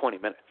give them 20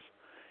 minutes.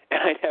 And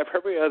I'd have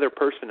every other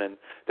person in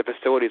the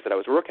facilities that I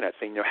was working at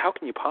saying, how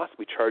can you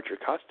possibly charge your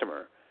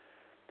customer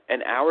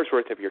an hour's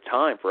worth of your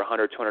time for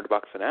 $100,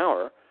 $200 an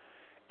hour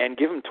and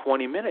give them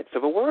 20 minutes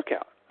of a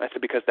workout? I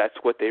said, because that's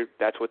what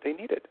they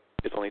needed.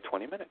 It's only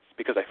 20 minutes.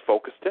 Because I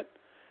focused it,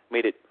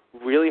 made it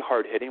really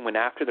hard-hitting, went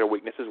after their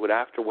weaknesses, went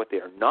after what they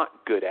are not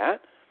good at,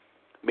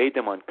 made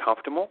them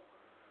uncomfortable,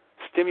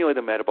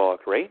 stimulated the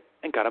metabolic rate,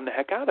 and got them the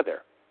heck out of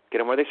there. Get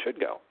them where they should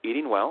go,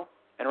 eating well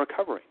and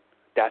recovering.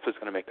 That's what's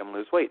going to make them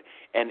lose weight.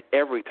 And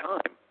every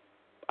time,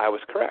 I was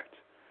correct.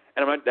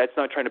 And that's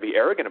not trying to be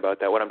arrogant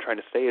about that. What I'm trying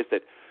to say is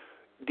that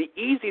the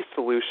easy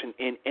solution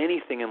in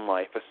anything in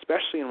life,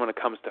 especially when it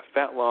comes to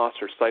fat loss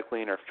or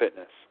cycling or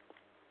fitness,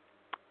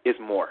 is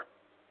more.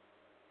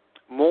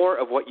 More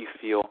of what you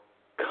feel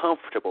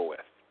comfortable with.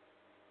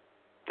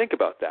 Think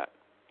about that.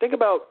 Think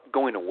about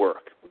going to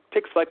work.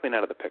 Take cycling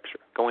out of the picture,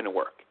 going to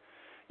work.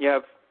 You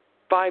have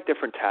 5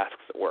 different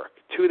tasks at work,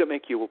 2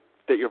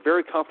 that you're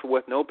very comfortable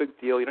with, no big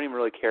deal, you don't even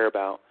really care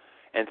about,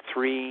 and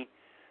 3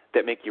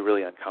 that make you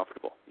really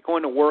uncomfortable. You're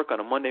going to work on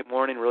a Monday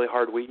morning, really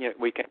hard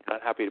weekend,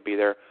 not happy to be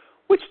there.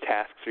 Which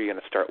tasks are you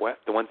going to start with?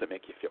 The ones that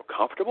make you feel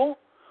comfortable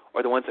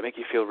or the ones that make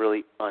you feel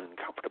really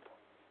uncomfortable?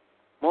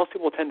 Most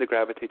people tend to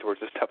gravitate towards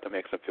the stuff that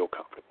makes them feel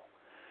comfortable.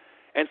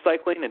 And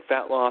cycling and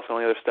fat loss and all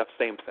the other stuff,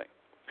 same thing.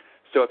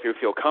 So if you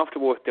feel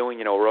comfortable with doing,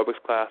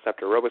 aerobics class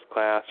after aerobics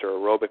class, or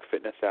aerobic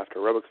fitness after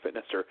aerobic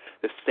fitness, or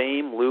the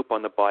same loop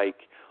on the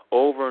bike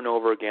over and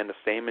over again, the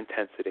same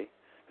intensity,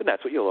 then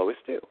that's what you'll always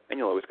do, and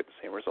you'll always get the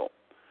same result.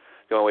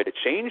 The only way to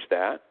change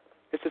that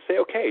is to say,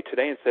 okay,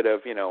 today instead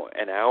of,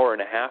 an hour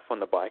and a half on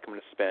the bike, I'm going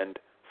to spend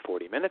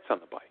 40 minutes on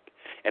the bike.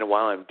 And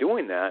while I'm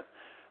doing that,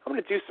 I'm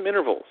going to do some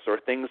intervals or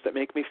things that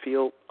make me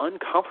feel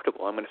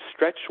uncomfortable. I'm going to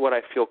stretch what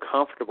I feel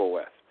comfortable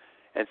with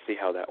and see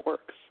how that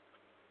works.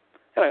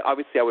 And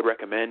obviously, I would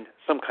recommend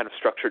some kind of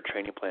structured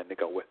training plan to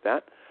go with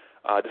that.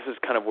 This is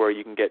kind of where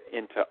you can get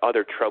into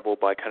other trouble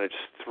by kind of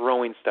just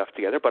throwing stuff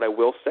together. But I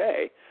will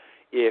say,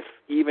 if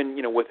even,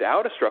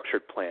 without a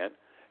structured plan,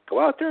 go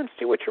out there and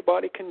see what your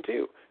body can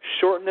do.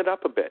 Shorten it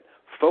up a bit.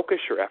 Focus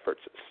your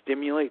efforts.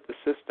 Stimulate the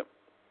system.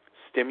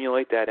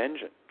 Stimulate that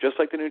engine. Just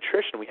like the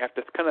nutrition, we have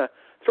to kind of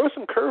throw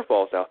some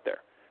curveballs out there.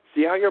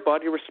 See how your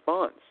body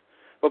responds.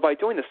 But by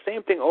doing the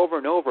same thing over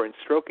and over and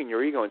stroking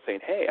your ego and saying,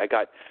 hey, I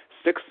got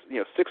 6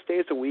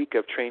 days a week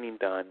of training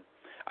done.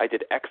 I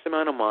did X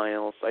amount of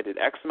miles. I did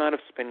X amount of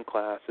spin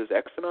classes,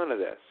 X amount of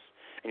this.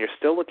 And you're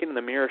still looking in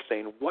the mirror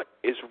saying, what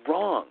is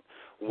wrong?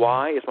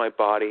 Why is my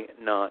body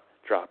not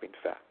dropping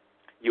fat?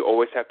 You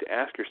always have to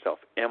ask yourself,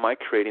 am I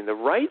creating the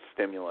right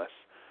stimulus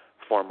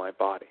for my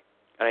body?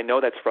 And I know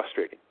that's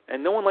frustrating.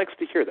 And no one likes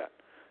to hear that.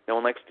 No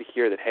one likes to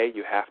hear that, hey,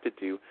 you have to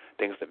do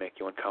things that make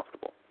you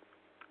uncomfortable.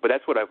 But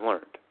that's what I've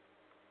learned.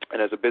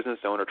 And as a business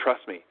owner,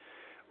 trust me,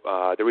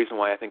 the reason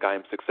why I think I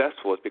am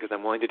successful is because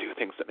I'm willing to do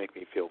things that make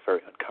me feel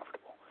very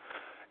uncomfortable.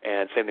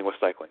 And same thing with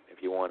cycling.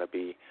 If you want to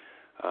be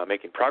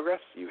making progress,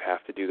 you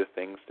have to do the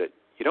things that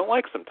you don't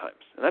like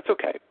sometimes. And that's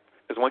okay.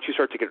 Because once you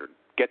start to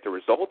get the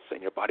results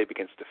and your body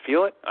begins to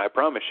feel it, I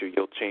promise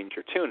you'll change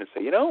your tune and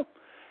say,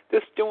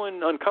 this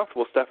doing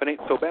uncomfortable stuff, it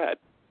ain't so bad.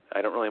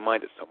 I don't really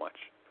mind it so much.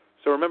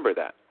 So remember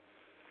that.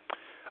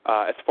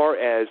 As far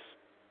as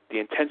the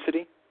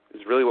intensity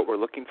is really what we're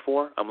looking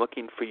for. I'm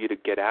looking for you to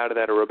get out of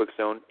that aerobic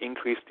zone,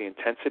 increase the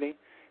intensity.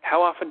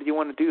 How often do you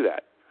want to do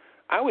that?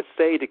 I would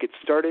say to get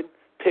started,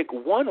 pick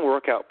one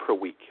workout per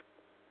week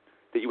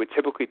that you would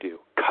typically do.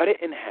 Cut it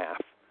in half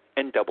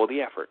and double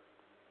the effort.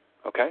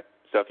 Okay?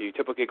 So if you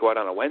typically go out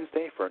on a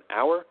Wednesday for an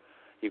hour,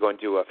 you go and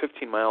do a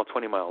 15-mile,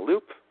 20-mile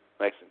loop,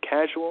 nice and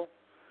casual.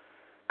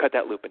 Cut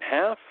that loop in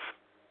half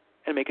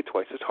and make it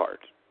twice as hard.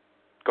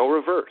 Go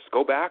reverse.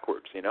 Go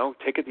backwards.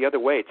 Take it the other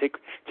way. Take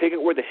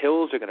it where the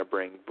hills are going to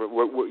bring.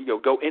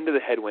 Go into the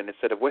headwind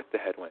instead of with the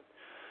headwind.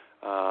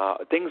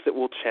 Things that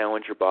will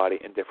challenge your body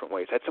in different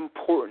ways. That's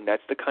important.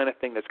 That's the kind of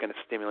thing that's going to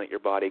stimulate your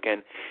body.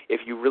 Again,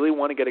 if you really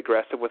want to get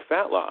aggressive with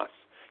fat loss,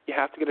 you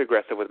have to get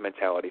aggressive with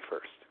mentality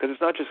first, because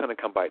it's not just going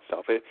to come by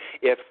itself.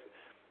 If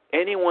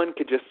anyone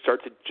could just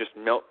start to just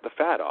melt the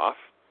fat off,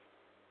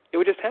 it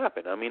would just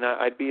happen. I mean,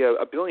 I'd be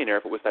a billionaire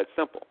if it was that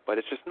simple, but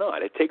it's just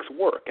not. It takes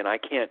work, and I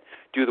can't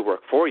do the work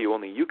for you.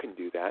 Only you can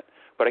do that,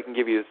 but I can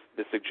give you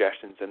the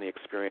suggestions and the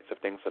experience of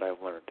things that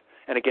I've learned.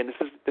 And again,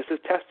 this is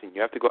testing. You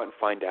have to go out and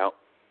find out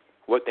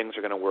what things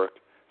are going to work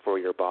for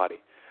your body.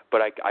 But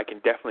I can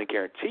definitely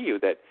guarantee you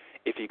that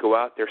if you go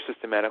out there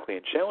systematically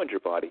and challenge your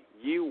body,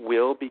 you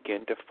will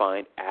begin to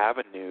find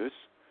avenues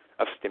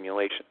of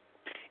stimulation.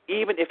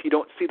 Even if you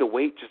don't see the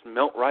weight just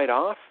melt right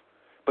off,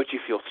 but you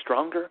feel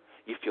stronger,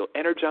 you feel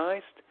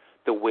energized,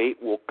 the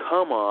weight will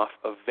come off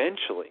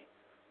eventually.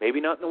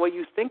 Maybe not in the way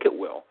you think it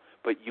will,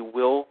 but you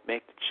will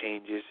make the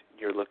changes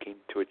you're looking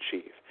to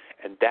achieve.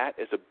 And that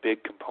is a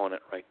big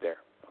component right there,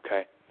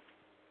 okay?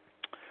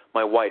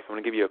 My wife, I'm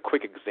going to give you a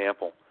quick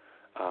example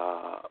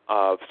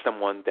of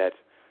someone that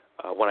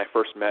when I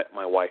first met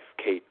my wife,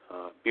 Kate,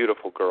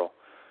 beautiful girl,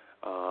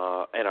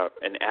 and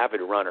an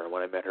avid runner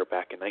when I met her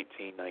back in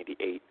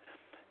 1998.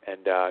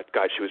 And,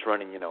 God, she was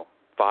running,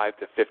 5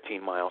 to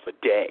 15 miles a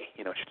day.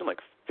 She's doing like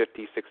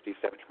 50, 60,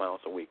 70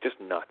 miles a week, just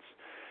nuts.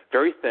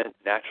 Very thin,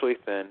 naturally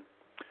thin,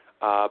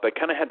 but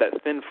kind of had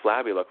that thin,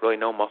 flabby look, really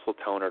no muscle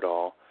tone at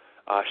all.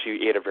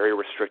 She ate a very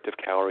restrictive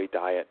calorie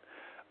diet.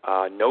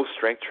 No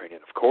strength training,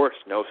 of course,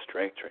 no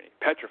strength training,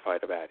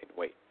 petrified of adding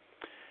weight.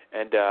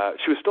 And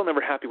she was still never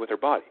happy with her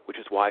body, which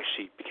is why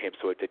she became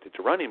so addicted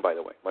to running, by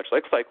the way. Much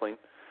like cycling,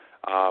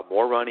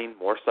 more running,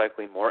 more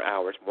cycling, more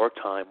hours, more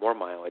time, more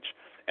mileage,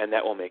 and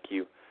that will make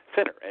you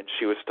thinner. And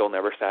she was still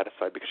never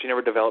satisfied because she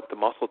never developed the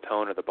muscle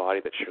tone or the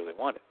body that she really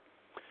wanted.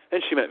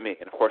 Then she met me,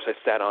 and of course I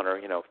sat on her,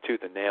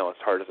 tooth and nail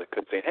as hard as I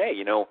could, saying, hey,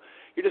 you're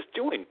just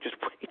doing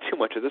way too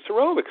much of this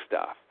aerobic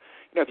stuff.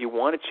 If you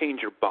want to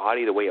change your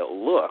body the way it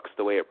looks,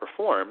 the way it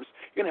performs,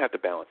 you're going to have to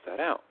balance that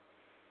out.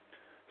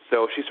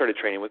 So she started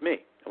training with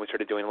me, and we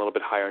started doing a little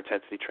bit higher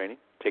intensity training,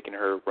 taking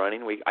her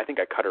running. I think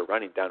I cut her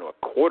running down to a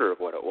quarter of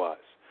what it was.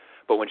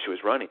 But when she was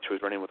running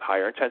with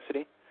higher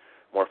intensity,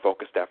 more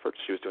focused efforts.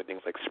 She was doing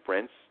things like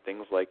sprints,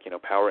 things like,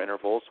 power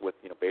intervals with,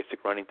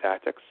 basic running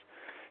tactics.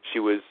 She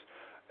was,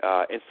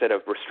 instead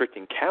of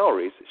restricting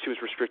calories, she was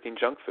restricting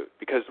junk food.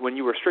 Because when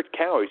you restrict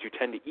calories, you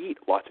tend to eat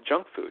lots of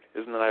junk food.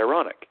 Isn't that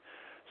ironic?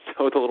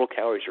 So the little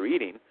calories you're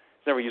eating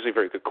is never usually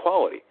very good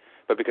quality.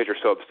 But because you're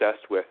so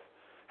obsessed with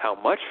how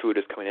much food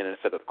is coming in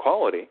instead of the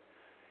quality,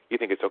 you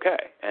think it's okay.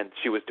 And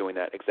she was doing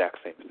that exact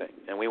same thing.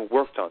 And we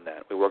worked on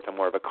that. We worked on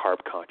more of a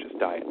carb-conscious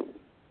diet.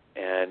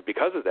 And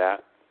because of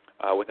that,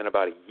 within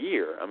about a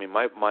year, I mean,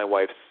 my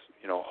wife's,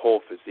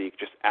 whole physique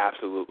just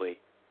absolutely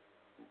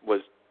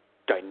was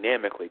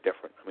dynamically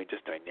different. I mean,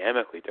 just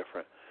dynamically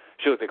different.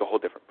 She looked like a whole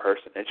different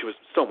person. And she was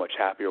so much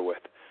happier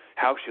with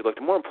how she looked,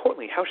 and more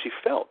importantly, how she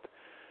felt.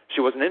 She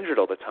wasn't injured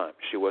all the time.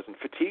 She wasn't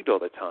fatigued all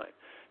the time.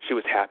 She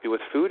was happy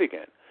with food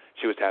again.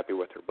 She was happy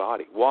with her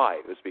body. Why?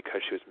 It was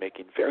because she was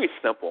making very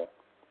simple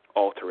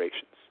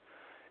alterations.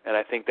 And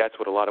I think that's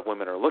what a lot of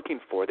women are looking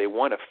for. They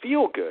want to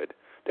feel good.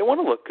 They want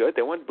to look good.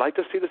 They would like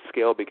to see the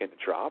scale begin to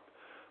drop.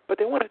 But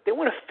they want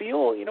to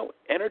feel,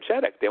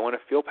 energetic. They want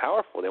to feel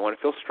powerful. They want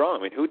to feel strong.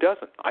 I mean, who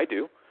doesn't? I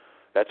do.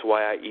 That's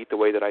why I eat the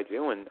way that I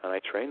do and I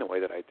train the way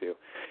that I do.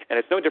 And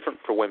it's no different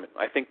for women.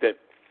 I think that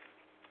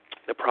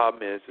the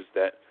problem is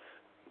that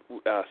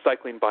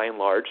cycling, by and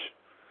large,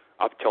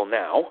 up till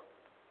now,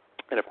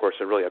 and of course,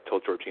 really up till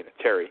Georgina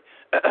Terry,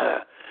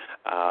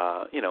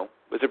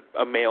 was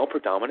a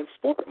male-predominant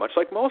sport, much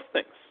like most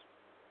things.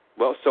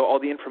 Well, so all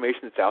the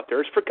information that's out there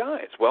is for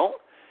guys. Well,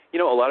 a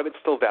lot of it's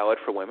still valid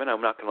for women.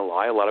 I'm not going to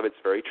lie. A lot of it's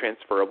very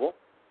transferable.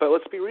 But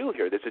let's be real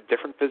here. There's a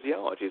different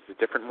physiology. There's a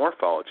different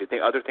morphology.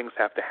 Other things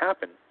have to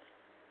happen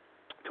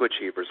to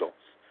achieve results.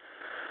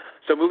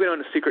 So moving on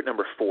to secret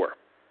number 4.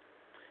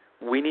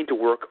 We need to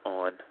work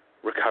on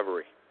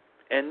recovery.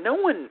 And no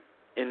one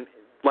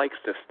likes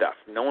this stuff.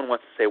 No one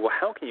wants to say, well,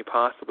 how can you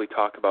possibly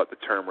talk about the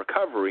term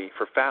recovery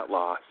for fat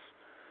loss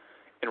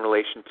in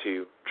relation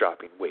to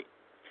dropping weight?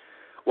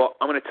 Well,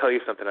 I'm going to tell you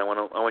something. I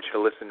want you to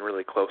listen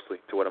really closely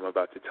to what I'm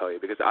about to tell you,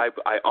 because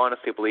I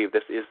honestly believe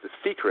this is the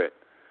secret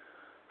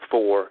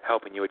for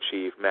helping you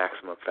achieve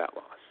maximum fat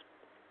loss.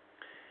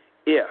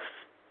 If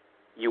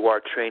you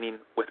are training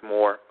with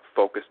more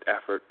focused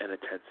effort and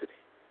intensity,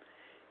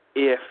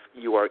 if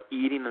you are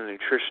eating a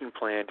nutrition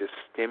plan to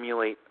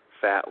stimulate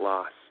fat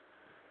loss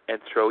and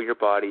throw your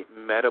body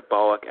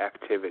metabolic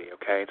activity,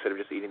 okay, instead of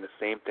just eating the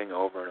same thing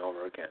over and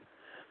over again,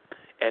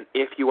 and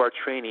if you are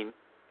training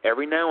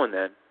every now and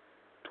then,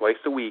 twice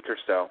a week or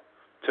so,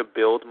 to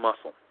build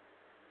muscle,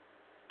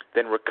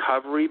 then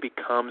recovery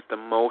becomes the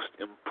most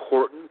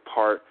important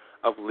part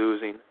of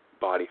losing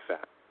body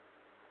fat.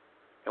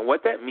 And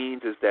what that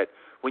means is that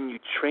when you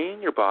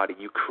train your body,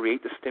 you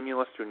create the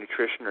stimulus through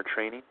nutrition or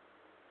training.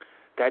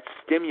 That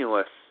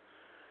stimulus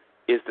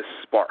is the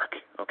spark,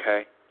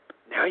 okay?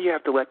 Now you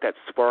have to let that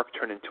spark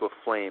turn into a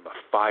flame,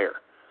 a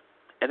fire.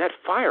 And that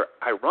fire,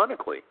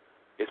 ironically,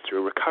 is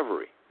through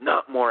recovery,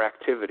 not more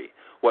activity.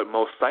 What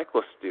most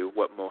cyclists do,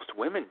 what most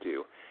women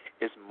do,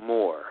 is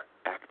more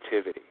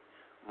activity,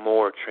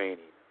 more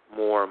training,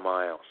 more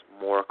miles,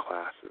 more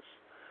classes.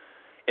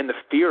 In the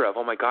fear of,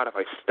 oh my God, if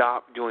I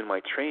stop doing my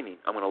training,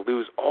 I'm going to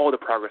lose all the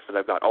progress that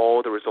I've got,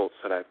 all the results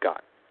that I've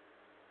got.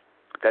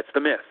 That's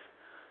the myth.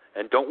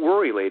 And don't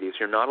worry, ladies,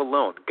 you're not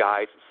alone.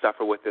 Guys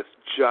suffer with this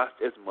just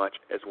as much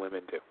as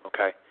women do,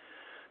 okay?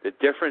 The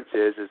difference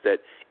is that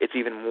it's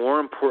even more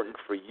important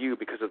for you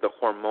because of the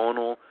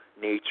hormonal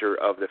nature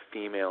of the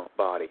female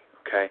body,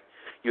 okay?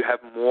 You have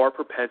more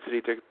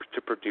propensity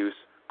to produce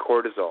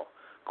cortisol.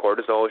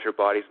 Cortisol is your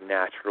body's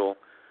natural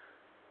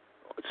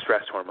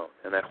stress hormone,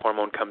 and that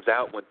hormone comes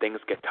out when things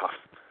get tough,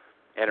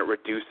 and it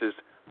reduces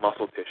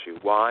muscle tissue.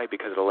 Why?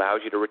 Because it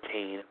allows you to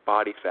retain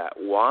body fat.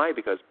 Why?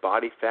 Because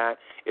body fat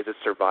is a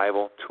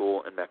survival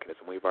tool and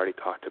mechanism. We've already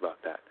talked about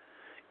that.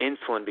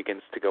 Insulin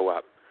begins to go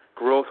up.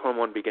 Growth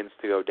hormone begins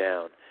to go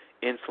down.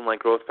 Insulin-like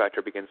growth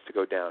factor begins to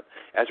go down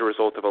as a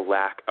result of a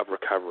lack of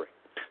recovery.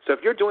 So if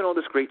you're doing all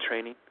this great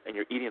training and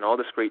you're eating all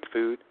this great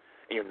food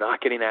and you're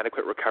not getting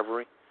adequate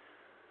recovery,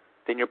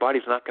 then your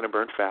body's not going to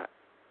burn fat.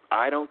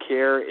 I don't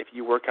care if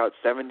you work out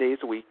 7 days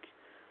a week,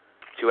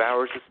 2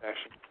 hours a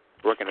session,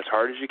 working as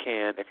hard as you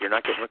can. If you're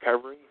not getting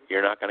recovery,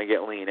 you're not going to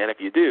get lean. And if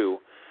you do,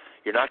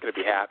 you're not going to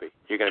be happy.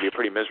 You're going to be a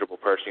pretty miserable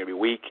person. You're going to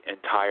be weak and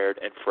tired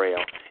and frail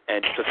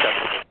and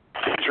susceptible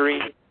to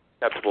injury,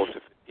 susceptible to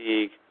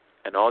fatigue,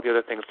 and all the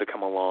other things that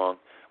come along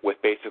with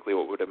basically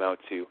what would amount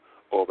to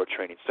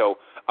overtraining. So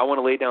I want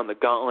to lay down the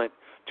gauntlet.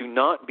 Do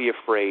not be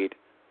afraid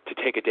to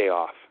take a day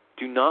off.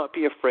 Do not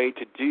be afraid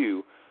to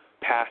do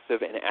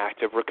passive and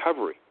active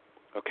recovery.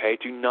 Okay?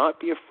 Do not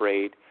be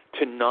afraid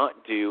to not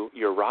do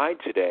your ride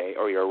today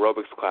or your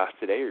aerobics class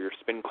today or your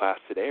spin class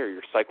today or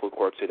your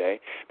cyclocore today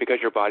because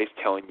your body's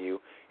telling you,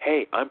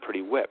 hey, I'm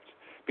pretty whipped.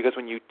 Because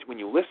when you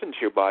listen to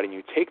your body and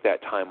you take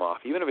that time off,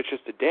 even if it's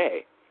just a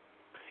day,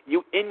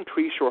 you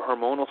increase your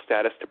hormonal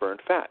status to burn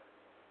fat.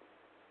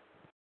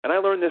 And I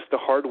learned this the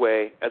hard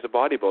way as a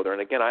bodybuilder.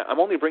 And again,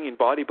 I'm only bringing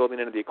bodybuilding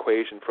into the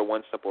equation for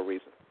one simple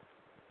reason.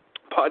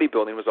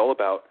 Bodybuilding was all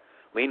about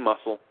lean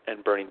muscle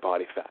and burning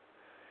body fat.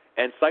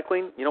 And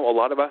cycling, a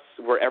lot of us,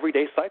 we're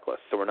everyday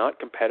cyclists, so we're not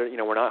competitive.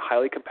 We're not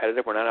highly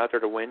competitive. We're not out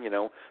there to win,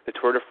 the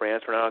Tour de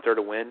France. We're not out there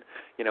to win,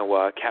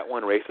 Cat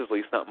 1 races, at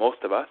least not most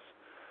of us.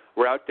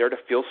 We're out there to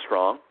feel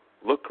strong,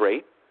 look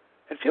great,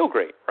 and feel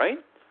great, right?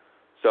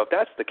 So if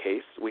that's the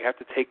case, we have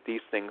to take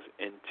these things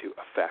into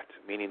effect,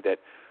 meaning that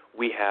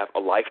we have a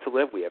life to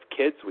live, we have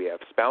kids, we have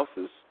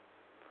spouses,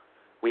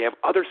 We have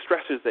other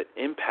stressors that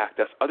impact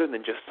us other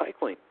than just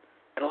cycling.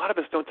 And a lot of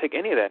us don't take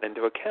any of that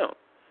into account.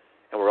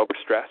 And we're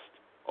overstressed,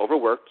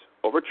 overworked,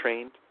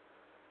 overtrained,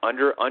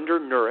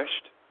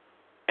 undernourished,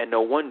 and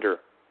no wonder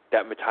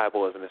that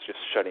metabolism is just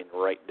shutting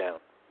right down,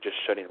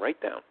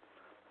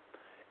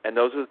 And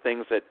those are the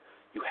things that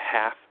you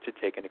have to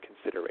take into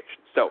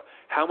consideration. So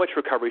how much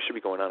recovery should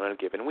be going on a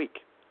given week?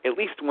 At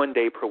least 1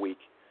 day per week.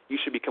 You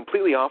should be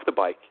completely off the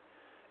bike,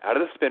 out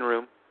of the spin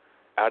room,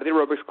 out of the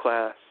aerobics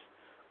class,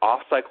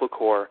 off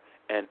cyclocore,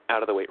 and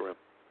out of the weight room.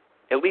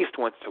 At least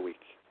once a week.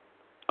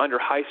 Under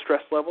high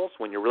stress levels,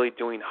 when you're really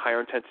doing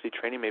higher intensity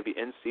training, maybe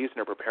in season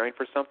or preparing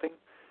for something,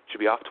 should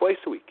be off twice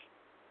a week.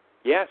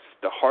 Yes,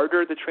 the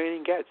harder the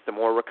training gets, the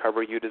more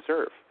recovery you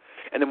deserve.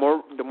 And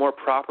the more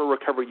proper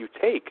recovery you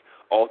take,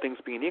 all things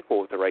being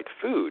equal with the right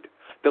food,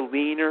 the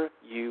leaner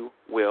you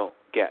will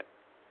get.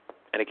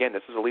 And again,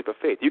 this is a leap of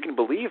faith. You can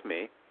believe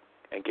me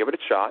and give it a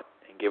shot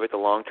and give it the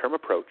long-term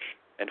approach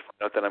and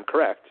find out that I'm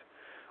correct.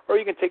 Or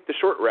you can take the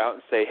short route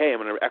and say, hey, I'm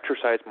going to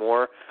exercise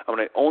more. I'm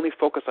going to only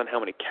focus on how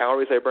many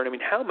calories I burn. I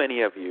mean, how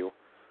many of you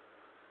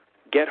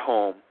get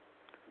home,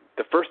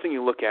 the first thing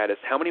you look at is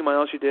how many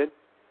miles you did,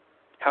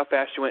 how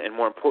fast you went, and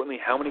more importantly,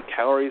 how many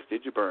calories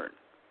did you burn?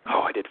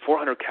 Oh, I did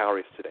 400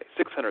 calories today,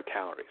 600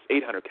 calories,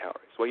 800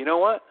 calories. Well, you know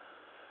what?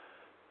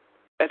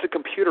 That's a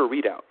computer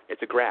readout.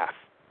 It's a graph.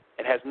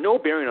 It has no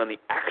bearing on the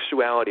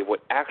actuality of what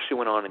actually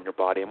went on in your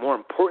body. And more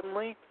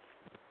importantly,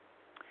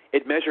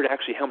 it measured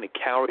actually how many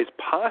calories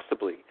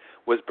possibly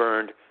was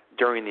burned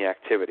during the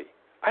activity.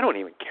 I don't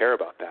even care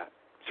about that.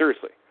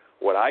 Seriously.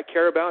 What I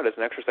care about as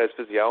an exercise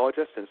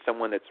physiologist and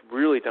someone that's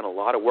really done a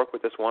lot of work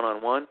with this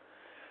one-on-one,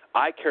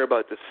 I care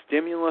about the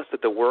stimulus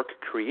that the work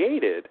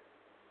created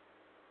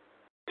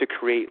to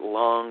create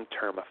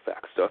long-term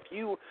effects. So if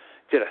you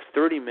did a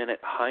 30-minute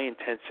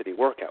high-intensity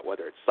workout,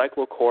 whether it's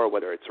cyclocore,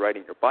 whether it's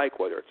riding your bike,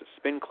 whether it's a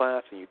spin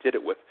class, and you did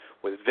it with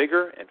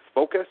vigor and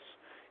focus,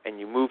 and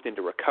you moved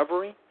into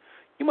recovery,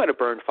 you might have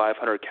burned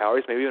 500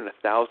 calories, maybe even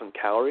 1,000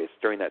 calories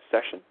during that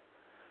session.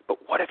 But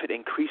what if it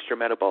increased your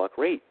metabolic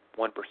rate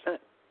 1%,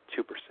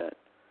 2%,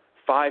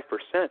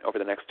 5% over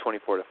the next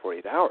 24 to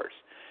 48 hours?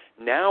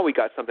 Now we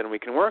got something we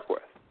can work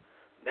with.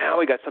 Now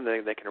we got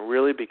something that can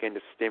really begin to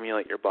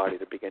stimulate your body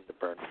to begin to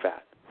burn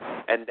fat.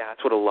 And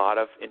that's what a lot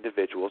of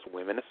individuals,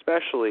 women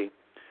especially,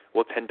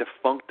 will tend to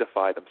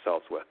functify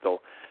themselves with. They'll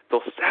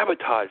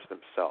sabotage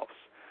themselves.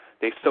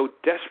 They so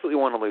desperately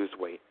want to lose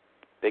weight.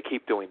 They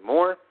keep doing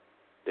more.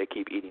 They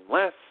keep eating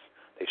less.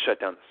 They shut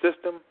down the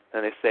system.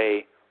 And they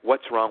say,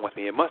 what's wrong with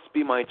me? It must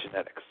be my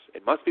genetics.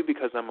 It must be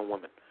because I'm a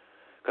woman.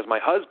 Because my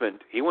husband,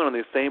 he went on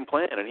the same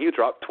plan, and he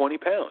dropped 20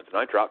 pounds, and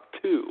I dropped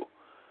 2.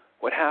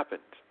 What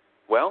happened?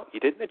 Well, you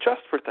didn't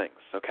adjust for things,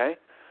 okay?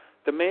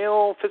 The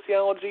male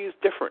physiology is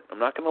different. I'm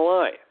not going to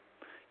lie.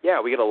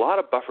 Yeah, we get a lot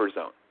of buffer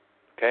zone,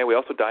 okay? We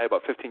also die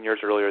about 15 years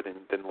earlier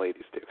than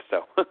ladies do,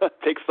 so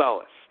take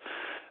solace.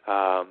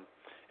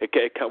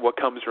 What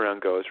comes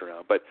around goes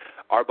around. But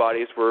our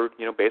bodies were,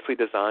 basically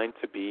designed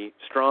to be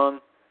strong,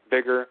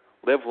 bigger,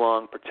 live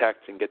long,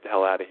 protect, and get the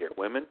hell out of here.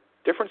 Women,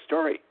 different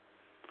story.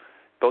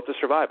 Built to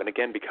survive. And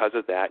again, because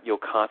of that, you'll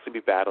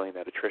constantly be battling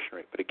that attrition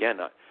rate. But again,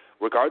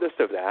 regardless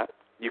of that,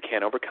 you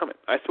can't overcome it.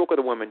 I spoke with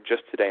a woman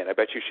just today, and I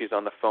bet you she's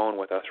on the phone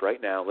with us right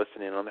now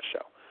listening on the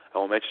show. I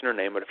won't mention her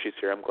name, but if she's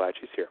here, I'm glad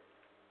she's here.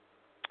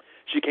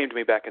 She came to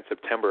me back in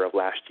September of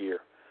last year,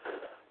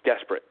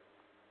 desperate.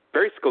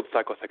 Very skilled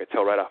cyclist, I could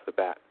tell right off the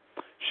bat.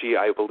 She,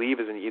 I believe,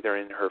 is either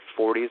in her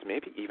 40s,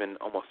 maybe even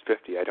almost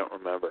 50, I don't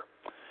remember.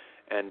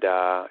 And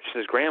she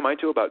says, Graham, I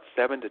do about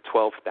 7,000 to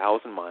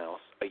 12,000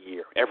 miles a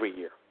year, every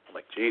year. I'm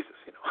like, Jesus,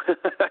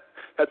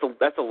 that's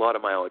a lot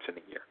of mileage in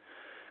a year.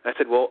 And I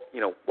said, well,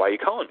 why are you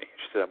calling me?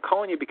 She said, I'm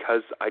calling you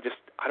because I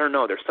don't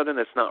know, there's something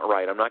that's not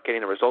right. I'm not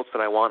getting the results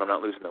that I want. I'm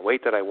not losing the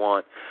weight that I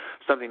want.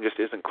 Something just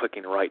isn't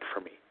clicking right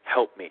for me.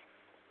 Help me.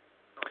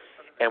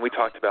 And we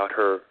talked about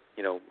her,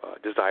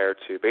 desire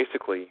to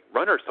basically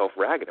run herself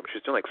ragged. I mean, she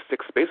was doing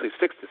basically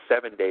 6 to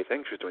 7 days. I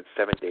think she was doing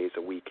 7 days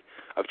a week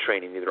of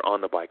training, either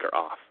on the bike or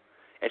off.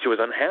 And she was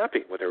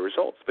unhappy with her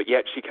results, but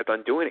yet she kept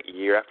on doing it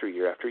year after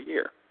year after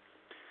year.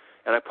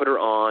 And I put her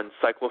on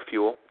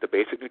CycloFuel, the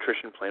basic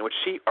nutrition plan, which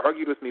she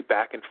argued with me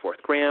back and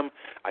forth. Graham,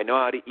 I know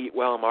how to eat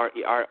well. I'm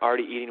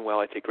already eating well.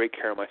 I take great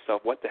care of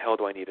myself. What the hell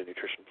do I need a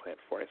nutrition plan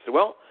for? I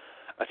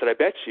said, I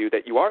bet you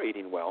that you are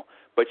eating well,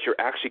 but you're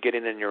actually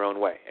getting in your own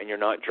way, and you're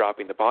not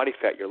dropping the body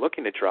fat you're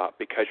looking to drop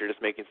because you're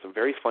just making some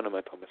very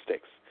fundamental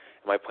mistakes.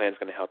 And my plan is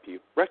going to help you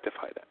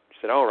rectify that. She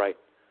said, all right,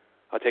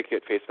 I'll take you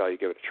at face value,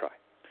 give it a try.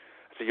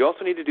 So you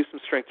also need to do some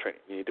strength training.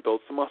 You need to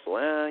build some muscle.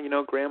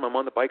 Graham, I'm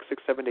on the bike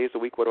 6-7 days a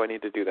week. What do I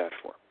need to do that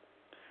for?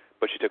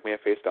 But she took me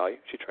at face value.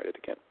 She tried it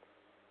again.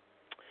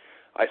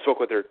 I spoke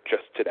with her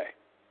just today,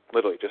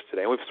 literally just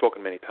today. And we've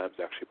spoken many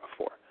times actually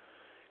before.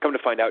 Come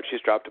to find out,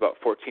 she's dropped about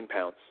 14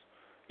 pounds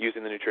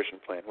using the nutrition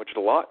plan, which is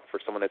a lot for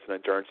someone that's an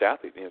endurance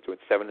athlete, doing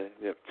 7,000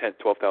 to 10,000,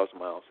 12,000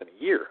 miles in a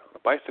year on a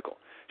bicycle.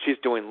 She's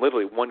doing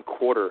literally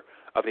 1/4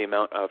 of the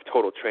amount of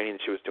total training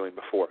that she was doing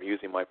before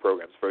using my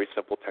programs. Very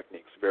simple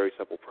techniques, very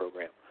simple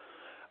program.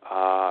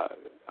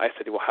 I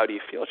said, well, how do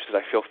you feel? She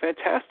says, I feel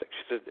fantastic.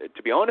 She says,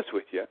 to be honest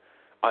with you,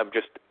 I'm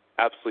just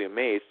absolutely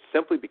amazed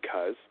simply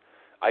because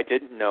I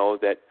didn't know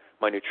that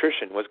my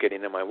nutrition was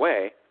getting in my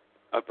way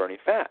of burning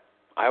fat.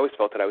 I always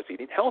felt that I was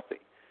eating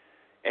healthy.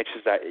 And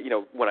she says,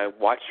 when I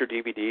watched your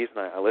DVDs and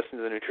I listened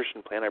to the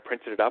nutrition plan, I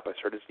printed it up, I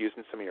started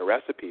using some of your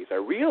recipes, I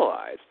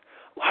realized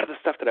a lot of the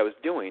stuff that I was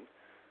doing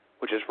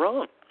was just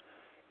wrong.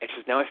 And she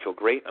says, now I feel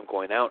great. I'm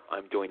going out.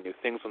 I'm doing new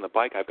things on the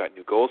bike. I've got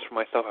new goals for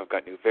myself. I've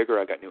got new vigor.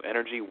 I've got new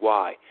energy.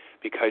 Why?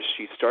 Because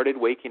she started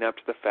waking up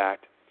to the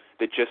fact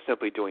that just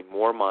simply doing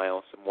more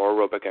miles, more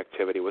aerobic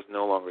activity was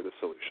no longer the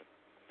solution.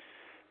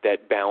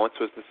 That balance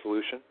was the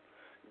solution.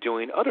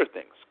 Doing other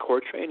things,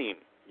 core training,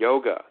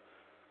 yoga,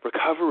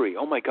 recovery.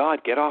 Oh, my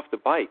God, get off the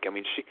bike. I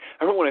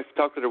remember when I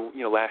talked to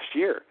her last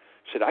year,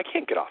 she said, I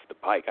can't get off the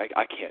bike.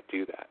 I can't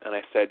do that. And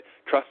I said,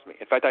 trust me.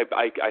 In fact,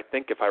 I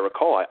think if I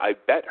recall, I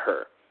bet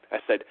her. I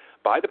said,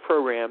 buy the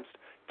programs,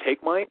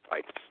 take my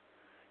advice,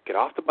 get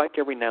off the bike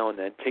every now and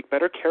then, take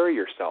better care of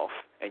yourself,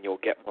 and you'll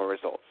get more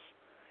results.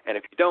 And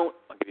if you don't,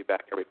 I'll give you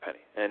back every penny.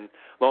 And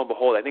lo and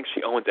behold, I think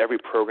she owns every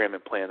program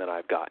and plan that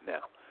I've got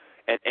now,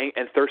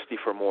 and thirsty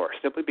for more,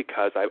 simply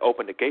because I've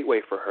opened a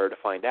gateway for her to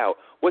find out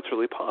what's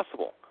really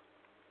possible.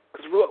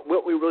 Because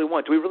what we really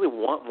want, do we really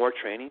want more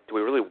training? Do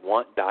we really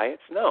want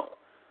diets? No.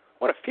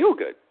 I want to feel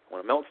good. I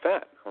want to melt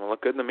fat. I want to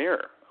look good in the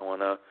mirror. I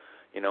want to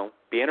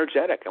be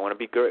energetic. I want to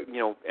be good,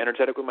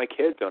 energetic with my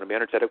kids. I want to be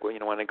energetic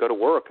when I go to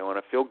work. I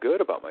want to feel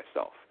good about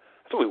myself.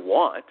 That's what we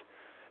want.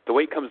 The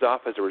weight comes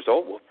off as a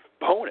result. Well,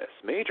 bonus,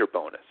 major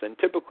bonus. And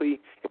typically,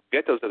 if we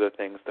get those other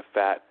things, the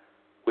fat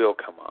will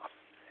come off.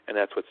 And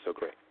that's what's so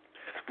great.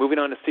 Moving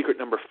on to secret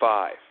number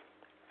 5.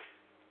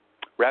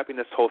 Wrapping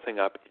this whole thing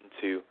up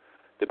into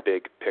the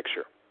big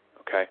picture,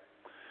 okay?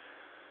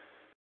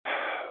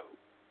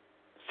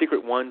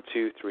 Secret 1,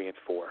 2, 3, and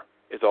 4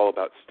 is all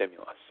about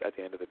stimulus at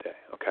the end of the day,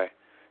 okay?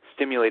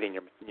 Stimulating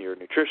your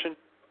nutrition,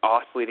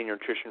 oscillating your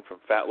nutrition from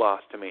fat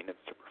loss to maintenance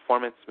to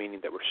performance, meaning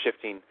that we're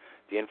shifting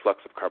the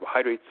influx of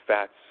carbohydrates,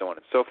 fats, so on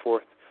and so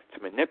forth,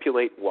 to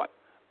manipulate what?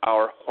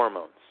 Our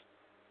hormones.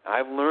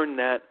 I've learned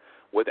that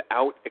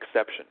without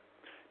exception.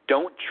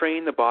 Don't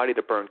train the body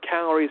to burn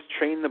calories,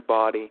 train the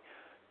body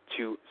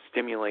to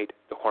stimulate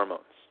the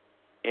hormones.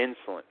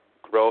 Insulin,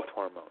 growth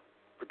hormone,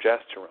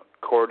 progesterone,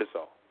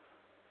 cortisol,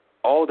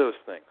 all those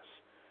things.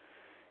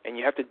 And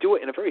you have to do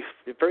it in a very,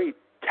 very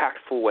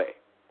tactful way.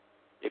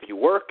 If you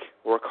work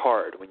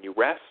hard. When you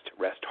rest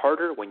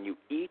harder. When you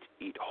eat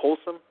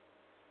wholesome.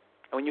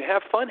 And when you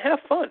have fun, have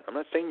fun. I'm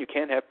not saying you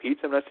can't have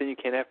pizza. I'm not saying you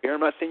can't have beer. I'm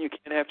not saying you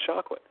can't have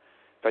chocolate.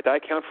 In fact, I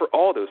account for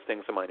all those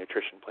things in my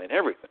nutrition plan,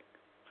 everything.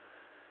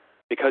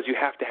 Because you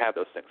have to have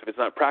those things. If it's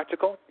not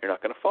practical, you're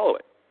not going to follow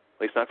it,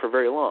 at least not for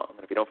very long.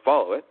 And if you don't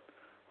follow it,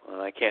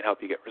 well, I can't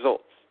help you get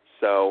results.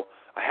 So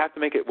I have to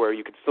make it where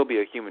you can still be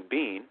a human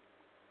being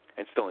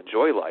and still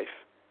enjoy life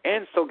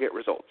and still get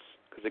results.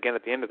 Because, again,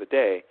 at the end of the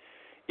day,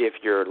 if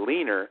you're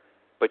leaner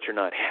but you're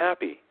not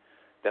happy,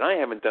 then I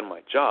haven't done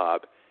my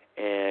job,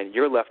 and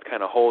you're left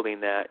kind of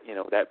holding that,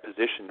 that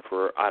position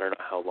for I don't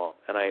know how long.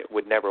 And I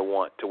would never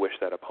want to wish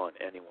that upon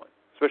anyone,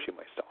 especially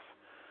myself.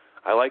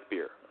 I like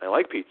beer, I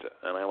like pizza,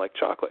 and I like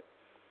chocolate.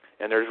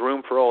 And there's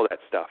room for all that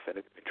stuff in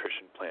a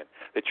nutrition plan.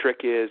 The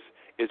trick is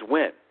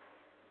when,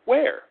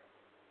 where,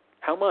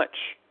 how much.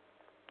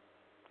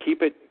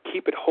 Keep it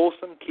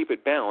wholesome, keep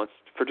it balanced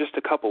for just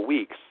a couple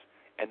weeks,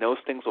 and those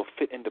things will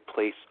fit into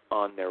place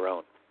on their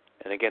own.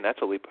 And again, that's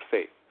a leap of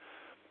faith.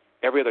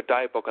 Every other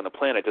diet book on the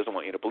planet doesn't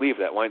want you to believe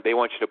that. They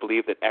want you to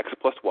believe that X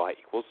plus Y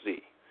equals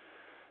Z.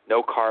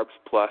 No carbs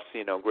plus,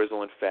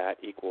 grizzle and fat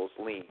equals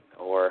lean.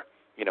 Or,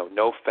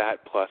 no fat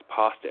plus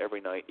pasta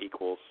every night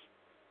equals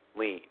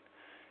lean.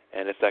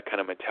 And it's that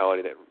kind of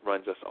mentality that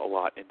runs us a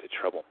lot into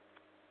trouble.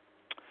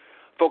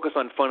 Focus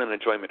on fun and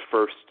enjoyment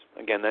first.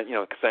 Again, that,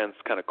 it sounds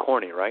kind of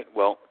corny, right?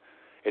 Well,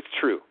 it's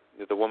true.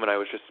 The woman I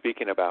was just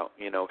speaking about,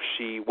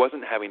 she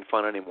wasn't having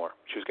fun anymore.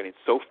 She was getting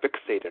so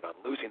fixated on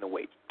losing the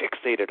weight,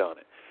 fixated on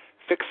it,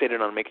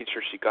 fixated on making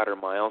sure she got her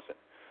miles in.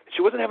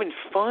 She wasn't having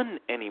fun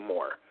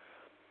anymore.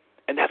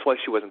 And that's why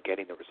she wasn't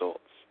getting the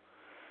results.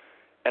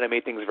 And I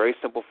made things very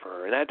simple for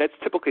her. And that's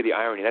typically the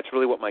irony. That's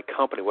really what my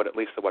company, at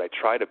least what I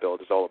try to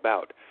build, is all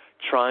about.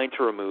 Trying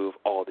to remove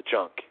all the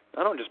junk.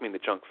 I don't just mean the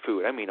junk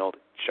food. I mean all the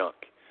junk.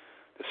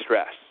 The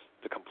stress,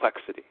 the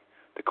complexity,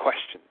 the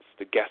questions,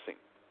 the guessing.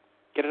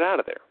 Get it out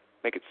of there.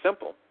 Make it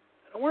simple.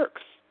 And it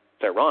works.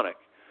 It's ironic.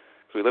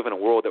 Because we live in a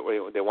world that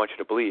they want you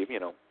to believe,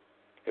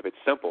 if it's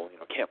simple,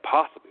 it can't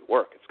possibly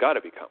work. It's got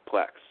to be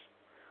complex.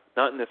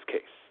 Not in this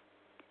case.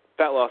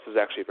 Fat loss is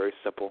actually a very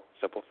simple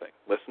thing.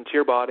 Listen to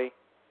your body.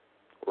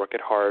 Work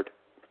it hard.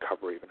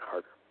 Recover even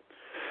harder.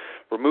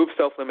 Remove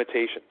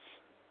self-limitations.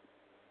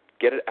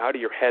 Get it out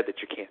of your head that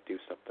you can't do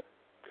something.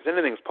 Because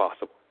anything's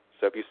possible.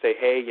 So if you say,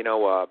 hey,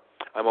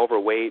 I'm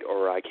overweight,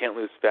 or I can't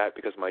lose fat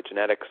because of my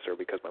genetics, or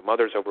because my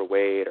mother's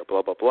overweight, or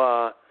blah, blah,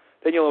 blah,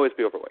 then you'll always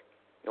be overweight.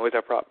 You'll always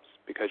have problems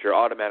because you're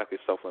automatically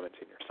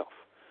self-limiting yourself.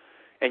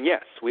 And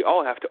yes, we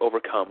all have to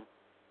overcome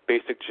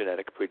basic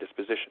genetic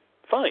predisposition.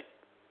 Fine.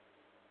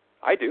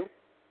 I do.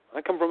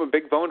 I come from a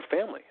big bone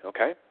family,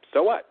 okay?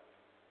 So what?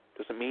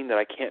 Doesn't mean that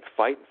I can't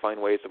fight and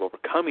find ways of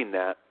overcoming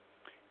that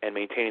and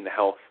maintaining the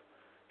health,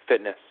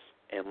 fitness,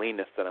 and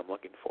leanness that I'm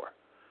looking for.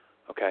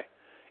 Okay?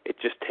 It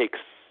just takes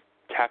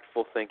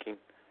tactful thinking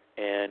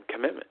and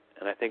commitment.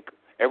 And I think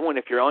everyone,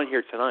 if you're on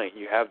here tonight,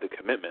 you have the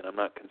commitment. I'm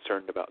not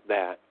concerned about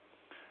that.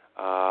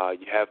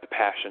 You have the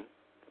passion.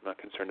 I'm not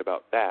concerned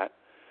about that.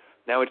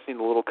 Now we just need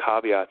the little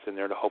caveats in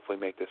there to hopefully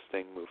make this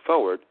thing move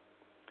forward,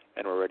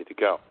 and we're ready to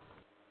go.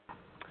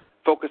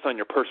 Focus on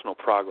your personal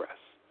progress,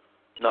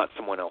 not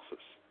someone else's.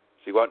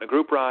 So you go out in a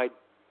group ride.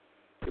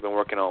 You've been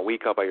working all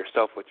week all by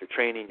yourself with your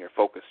training, your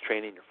focused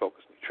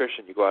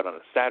nutrition. You go out on a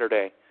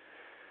Saturday.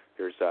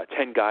 There's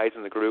 10 guys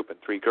in the group and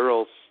 3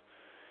 girls,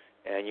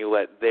 and you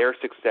let their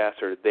success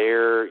or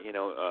their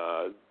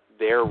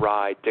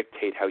ride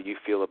dictate how you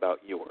feel about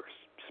yours.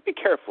 Just be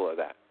careful of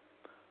that.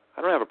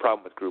 I don't have a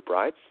problem with group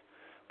rides,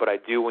 but I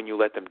do when you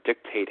let them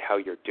dictate how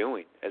you're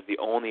doing as the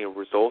only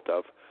result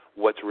of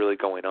what's really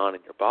going on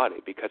in your body.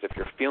 Because if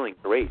you're feeling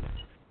great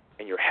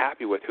and you're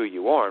happy with who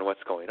you are and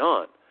what's going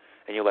on,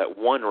 and you let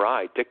one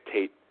ride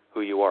dictate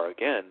who you are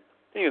again,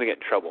 then you're going to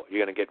get in trouble.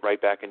 You're going to get right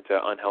back into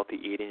unhealthy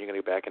eating. You're going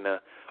to get back into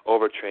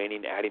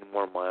overtraining, adding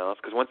more miles.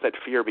 Because once that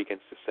fear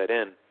begins to set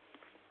in,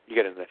 you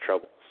get into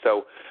trouble.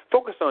 So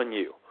focus on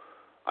you.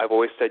 I've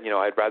always said,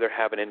 I'd rather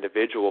have an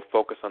individual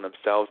focus on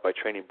themselves by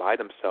training by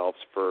themselves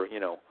for,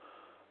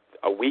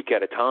 a week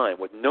at a time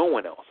with no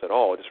one else at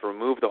all. Just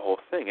remove the whole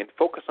thing and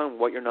focus on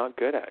what you're not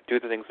good at. Do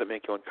the things that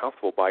make you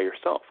uncomfortable by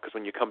yourself. Because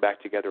when you come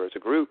back together as a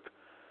group,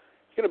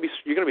 you're going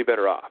to be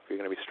better off. You're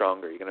going to be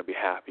stronger. You're going to be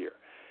happier,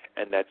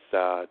 and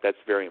that's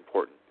very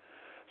important.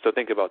 So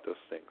think about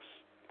those things.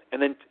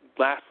 And then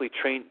lastly,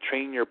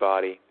 train your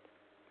body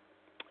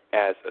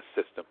as a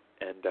system,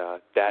 and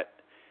that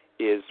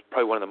is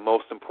probably one of the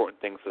most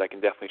important things that I can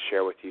definitely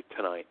share with you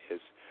tonight is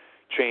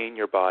train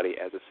your body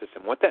as a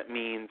system. What that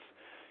means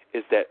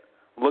is that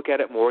look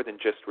at it more than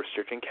just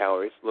restricting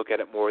calories. Look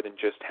at it more than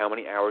just how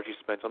many hours you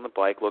spent on the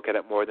bike. Look at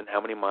it more than how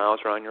many miles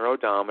are on your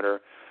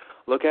odometer.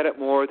 Look at it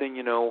more than,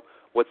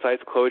 what size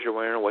clothes you're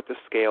wearing or what the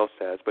scale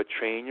says, but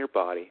train your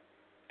body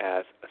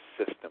as a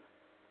system,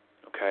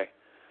 okay?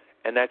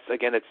 And that's,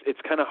 again, it's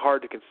kind of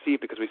hard to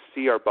conceive because we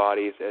see our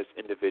bodies as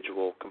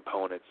individual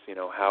components,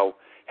 how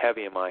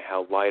heavy am I,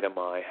 how light am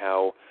I,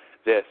 how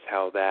this,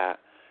 how that.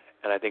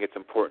 And I think it's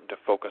important to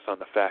focus on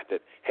the fact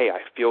that, hey, I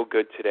feel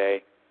good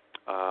today.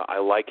 I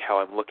like how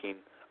I'm looking.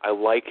 I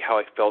like how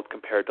I felt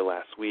compared to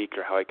last week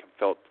or how I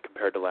felt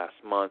compared to last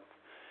month.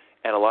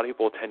 And a lot of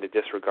people tend to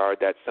disregard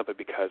that simply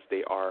because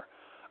they are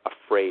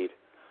afraid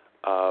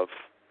of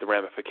the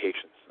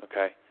ramifications,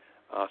 okay?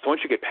 So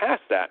once you get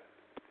past that,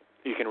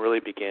 you can really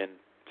begin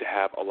to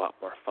have a lot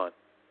more fun,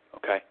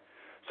 okay?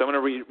 So I'm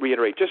going to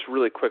reiterate just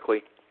really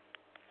quickly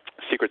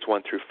secrets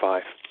 1 through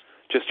 5,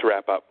 just to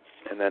wrap up.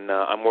 And then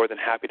I'm more than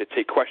happy to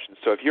take questions.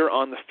 So if you're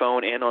on the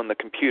phone and on the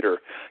computer,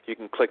 you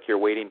can click your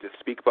waiting to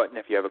speak button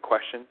if you have a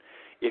question.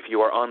 If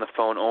you are on the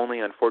phone only,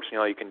 unfortunately,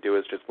 all you can do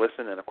is just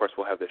listen, and, of course,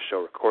 we'll have this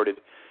show recorded.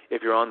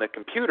 If you're on the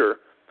computer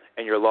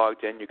and you're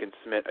logged in, you can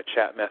submit a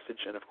chat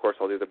message, and, of course,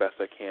 I'll do the best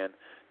I can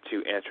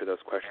to answer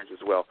those questions as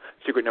well.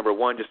 Secret number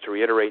 1, just to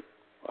reiterate,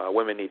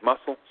 women need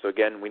muscle. So,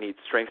 again, we need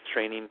strength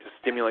training to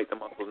stimulate the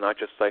muscles, not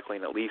just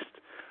cycling at least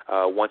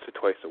once or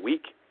twice a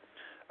week.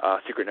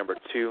 Secret number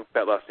 2,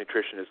 fat loss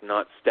nutrition is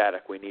not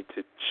static. We need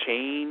to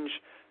change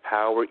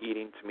how we're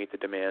eating to meet the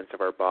demands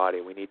of our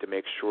body. We need to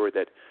make sure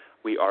that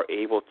we are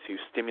able to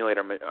stimulate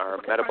our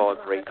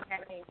metabolic rate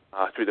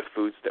through the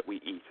foods that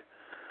we eat.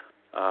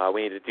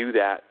 We need to do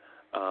that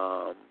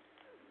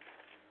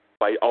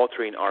by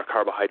altering our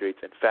carbohydrates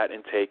and fat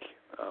intake.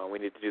 We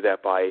need to do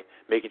that by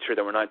making sure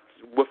that we're not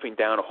wolfing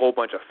down a whole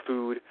bunch of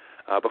food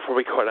before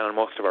we go down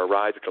most of our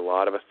rides, which a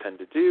lot of us tend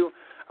to do.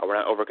 We're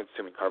not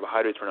over-consuming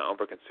carbohydrates. We're not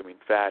over-consuming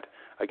fat.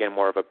 Again,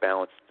 more of a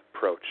balanced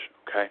approach,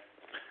 okay?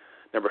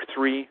 Number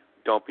 3,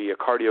 don't be a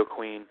cardio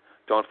queen.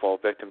 Don't fall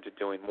victim to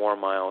doing more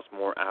miles,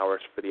 more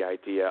hours for the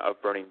idea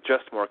of burning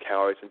just more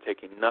calories and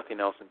taking nothing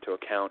else into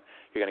account.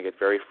 You're going to get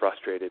very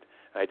frustrated,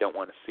 and I don't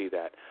want to see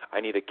that. I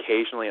need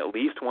occasionally, at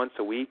least once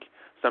a week,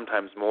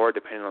 sometimes more,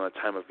 depending on the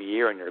time of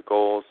year and your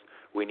goals,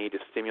 we need to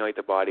stimulate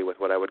the body with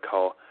what I would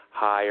call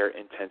higher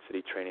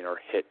intensity training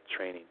or HIIT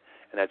training,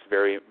 and that's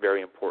very,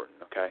 very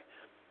important, okay?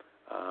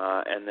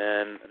 And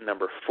then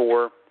number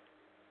 4,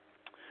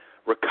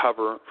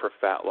 recover for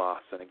fat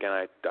loss. And again,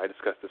 I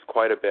discussed this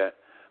quite a bit,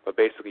 but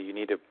basically you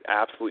need to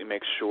absolutely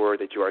make sure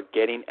that you are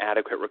getting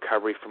adequate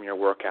recovery from your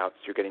workouts.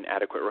 You're getting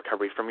adequate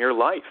recovery from your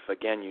life.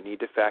 Again, you need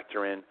to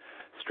factor in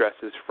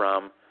stresses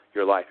from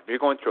your life. If you're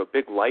going through a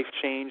big life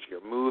change,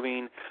 you're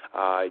moving,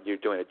 you're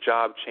doing a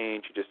job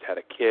change, you just had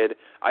a kid.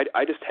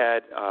 I just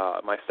had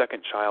my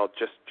second child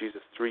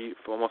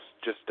almost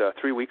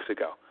 3 weeks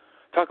ago.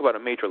 Talk about a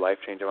major life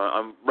change.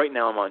 Right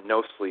now I'm on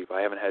no sleep. I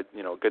haven't had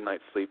a good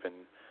night's sleep in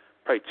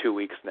probably 2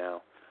 weeks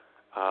now.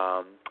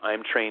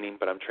 I'm training,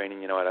 but I'm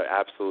training at an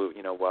absolute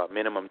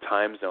minimum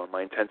time zone.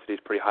 My intensity is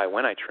pretty high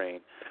when I train,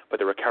 but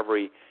the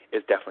recovery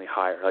is definitely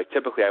higher. Like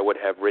typically I would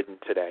have ridden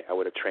today. I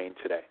would have trained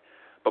today.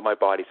 But my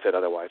body said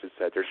otherwise. It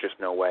said there's just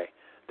no way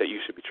that you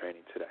should be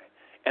training today.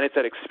 And it's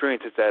that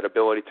experience, it's that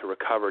ability to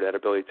recover, that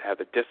ability to have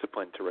the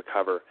discipline to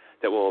recover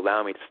that will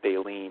allow me to stay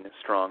lean,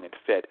 strong, and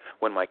fit,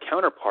 when my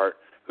counterpart,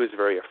 who's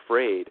very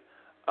afraid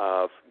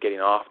of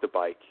getting off the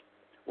bike,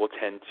 will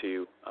tend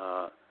to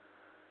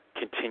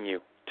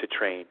continue to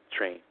train,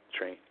 okay?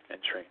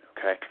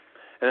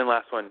 And then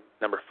last one,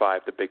 number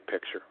 5, the big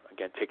picture.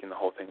 Again, taking the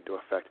whole thing into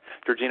effect.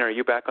 Georgina, are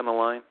you back on the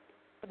line?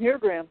 I'm here,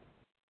 Graham.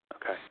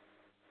 Okay.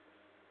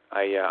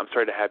 I'm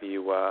sorry to have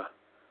you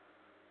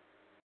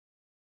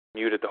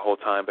muted the whole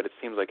time, but it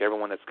seems like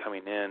everyone that's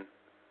coming in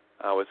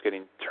was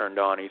getting turned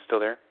on. Are you still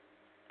there?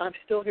 I'm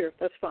still here.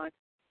 That's fine.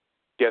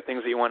 Do you have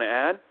things that you want to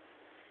add?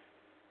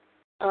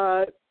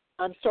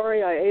 I'm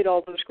sorry I ate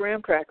all those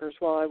graham crackers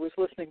while I was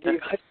listening to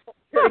you.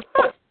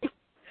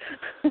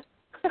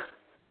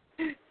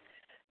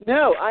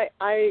 No,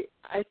 I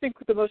think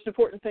the most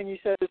important thing you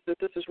said is that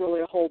this is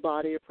really a whole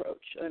body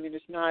approach. I mean,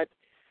 it's not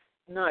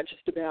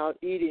just about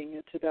eating.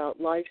 It's about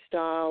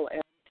lifestyle,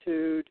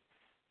 attitude,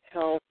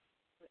 health.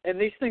 And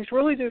these things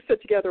really do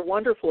fit together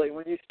wonderfully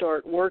when you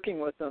start working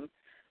with them.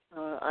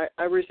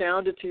 I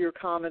resounded to your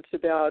comments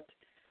about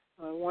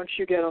once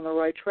you get on the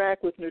right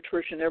track with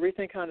nutrition,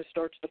 everything kind of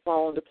starts to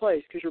fall into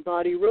place because your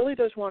body really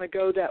does want to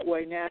go that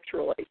way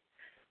naturally.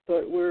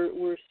 But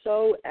we're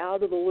so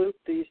out of the loop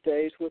these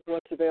days with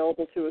what's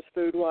available to us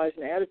food-wise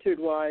and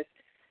attitude-wise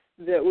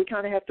that we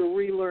kind of have to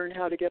relearn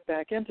how to get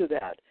back into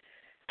that.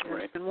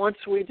 Right. And once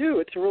we do,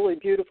 it's a really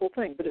beautiful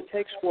thing, but it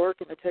takes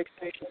work and it takes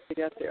patience to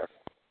get there.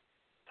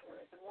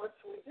 Once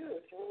we do,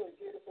 it's a really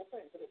beautiful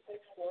thing, but it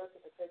takes work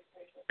and it takes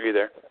patience. Are you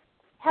there?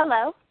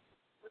 Hello.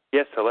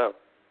 Yes, hello.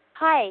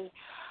 Hi.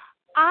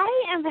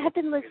 Have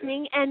been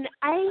listening, and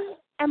I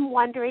am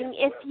wondering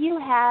if you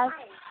have,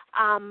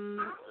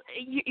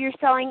 you're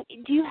selling,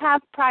 do you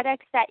have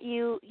products that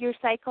your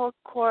Cycle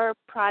Core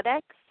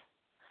products?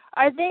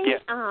 Are they,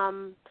 yes.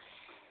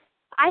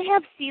 I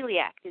have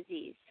celiac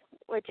disease,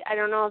 which I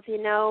don't know if you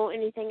know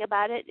anything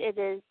about it. It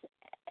is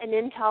an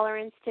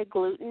intolerance to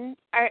gluten.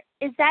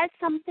 Is that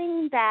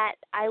something that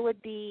I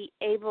would be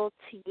able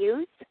to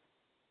use?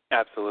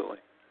 Absolutely.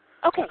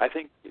 Okay. I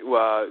think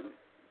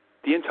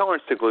the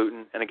intolerance to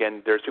gluten, and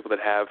again, there's people that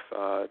have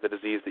the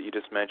disease that you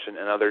just mentioned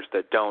and others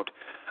that don't.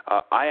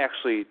 I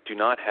actually do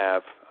not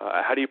have,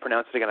 how do you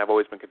pronounce it again? I've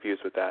always been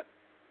confused with that.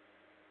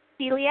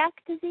 Celiac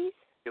disease?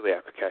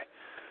 Celiac, okay.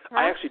 Huh?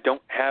 I actually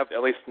don't have,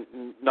 at least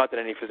not that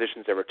any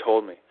physicians ever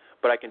told me,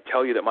 but I can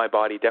tell you that my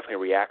body definitely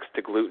reacts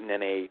to gluten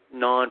in a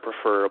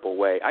non-preferable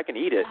way. I can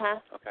eat it,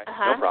 okay,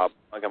 no problem,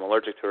 like I'm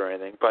allergic to it or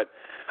anything, but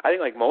I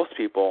think like most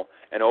people,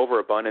 an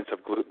overabundance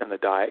of gluten in the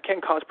diet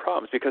can cause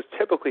problems because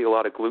typically a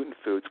lot of gluten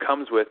foods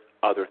comes with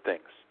other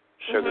things,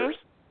 sugars,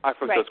 high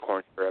fructose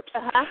corn syrups,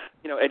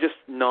 and just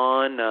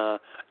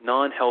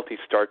non-healthy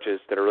starches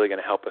that are really going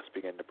to help us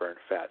begin to burn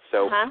fat.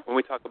 So when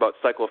we talk about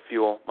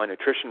CycloFuel, my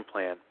nutrition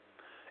plan,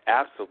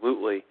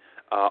 absolutely.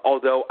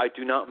 Although I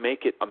do not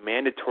make it a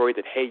mandatory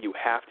that, hey, you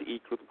have to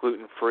eat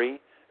gluten-free,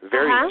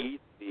 very easily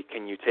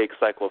can you take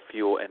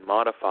CycloFuel and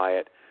modify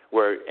it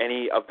where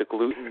any of the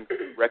gluten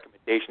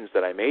recommendations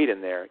that I made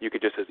in there, you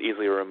could just as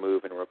easily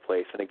remove and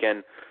replace. And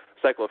again,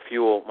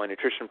 CycloFuel, my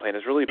nutrition plan,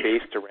 is really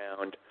based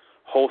around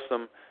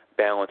wholesome,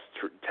 balanced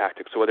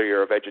tactics. So whether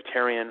you're a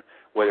vegetarian,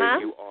 whether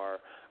you are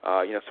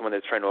someone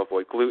that's trying to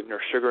avoid gluten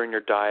or sugar in your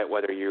diet,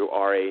 whether you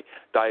are a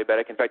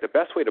diabetic. In fact, the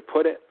best way to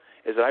put it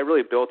is that I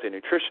really built a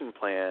nutrition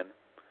plan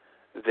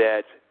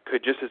that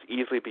could just as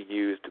easily be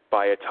used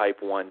by a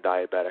type 1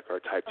 diabetic or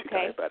a type 2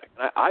 diabetic.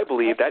 And I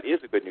believe that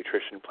is a good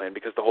nutrition plan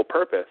because the whole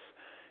purpose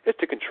is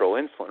to control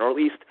insulin, or at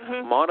least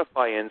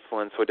modify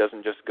insulin so it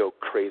doesn't just go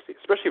crazy,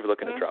 especially if you're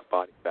looking to drop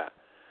body fat.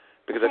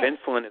 Because if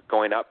insulin is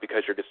going up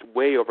because you're just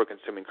way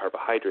over-consuming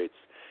carbohydrates,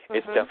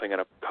 it's definitely going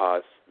to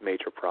cause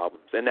major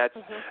problems. And that's,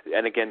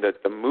 and again,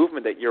 the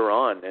movement that you're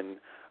on, and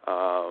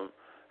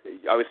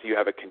obviously you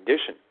have a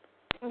condition,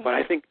 but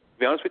I think, to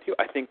be honest with you,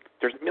 I think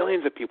there's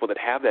millions of people that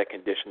have that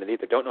condition that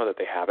either don't know that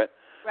they have it,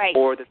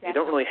 or that they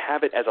don't really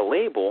have it as a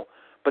label,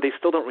 but they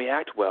still don't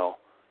react well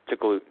to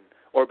gluten,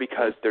 or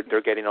because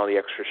they're getting all the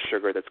extra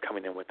sugar that's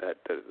coming in with that,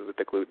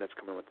 the gluten that's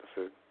coming with the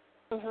food.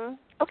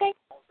 Okay.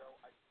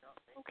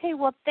 Okay,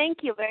 well,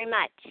 thank you very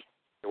much.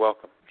 You're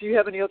welcome. Do you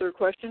have any other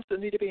questions that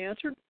need to be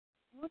answered?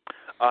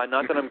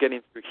 Not that I'm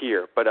getting through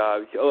here, but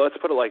let's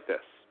put it like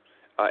this.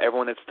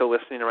 Everyone that's still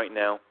listening right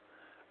now,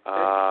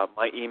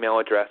 my email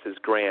address is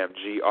Graham,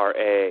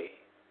 Grame,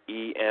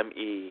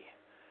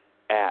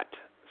 at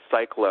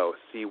Cyclo,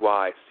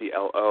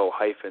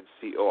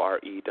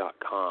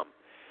 CYCLO-CORE.com.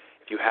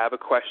 If you have a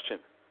question,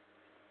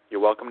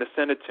 you're welcome to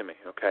send it to me,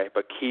 okay?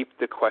 But keep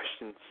the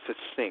question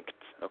succinct,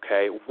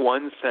 okay?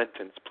 One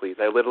sentence, please.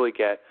 I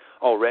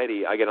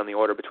get on the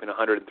order between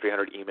 100 and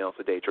 300 emails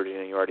a day.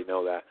 Georgina, you already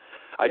know that.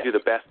 I do the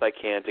best I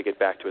can to get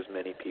back to as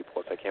many people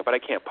as I can, but I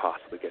can't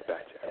possibly get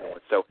back to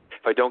everyone. So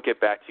if I don't get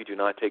back to you, do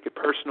not take it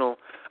personal.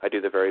 I do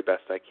the very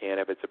best I can.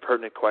 If it's a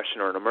pertinent question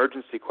or an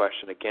emergency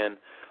question, again,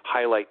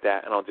 highlight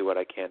that, and I'll do what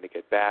I can to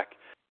get back.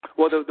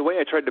 Well, the way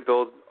I tried to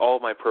build all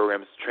of my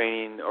programs,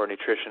 training or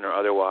nutrition or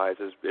otherwise,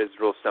 is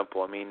real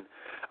simple. I mean,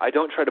 I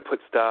don't try to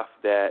put stuff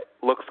that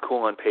looks cool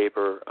on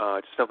paper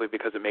just simply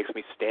because it makes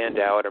me stand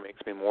out or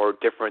makes me more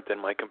different than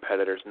my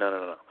competitors.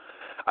 No.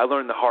 I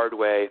learned the hard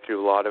way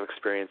through a lot of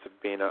experience of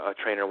being a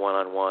trainer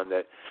one-on-one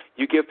that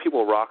you give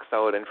people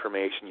rock-solid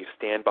information, you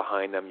stand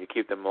behind them, you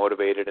keep them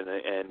motivated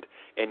and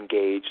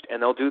engaged,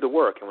 and they'll do the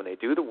work. And when they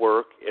do the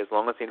work, as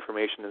long as the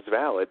information is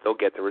valid, they'll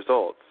get the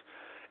results.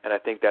 And I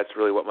think that's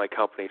really what my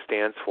company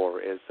stands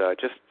for, is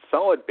just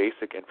solid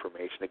basic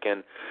information.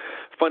 Again,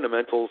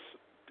 fundamentals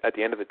at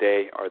the end of the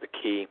day are the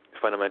key.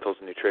 Fundamentals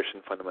in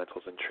nutrition,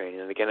 fundamentals in training.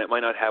 And again, it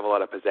might not have a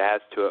lot of pizzazz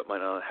to it, might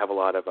not have a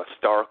lot of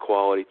star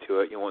quality to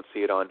it. You won't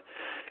see it on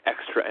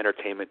Extra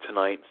Entertainment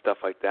Tonight and stuff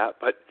like that.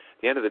 But at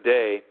the end of the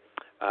day,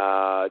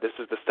 this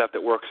is the stuff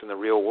that works in the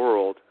real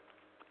world,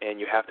 and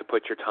you have to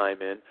put your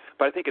time in.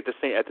 But I think at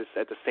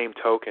the same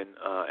token,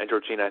 and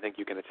Georgina, I think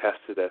you can attest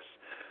to this,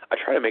 I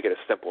try to make it as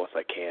simple as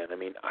I can. I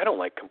mean, I don't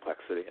like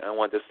complexity. I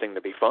want this thing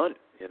to be fun.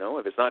 You know,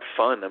 if it's not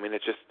fun, I mean,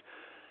 it's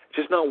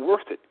just not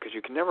worth it, because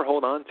you can never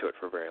hold on to it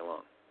for very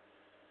long.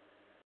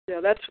 Yeah,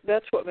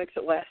 that's what makes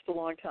it last a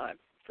long time,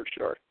 for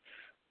sure.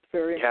 It's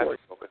very important. You have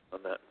to focus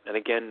on that. And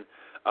again,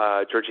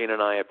 Georgina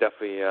and I have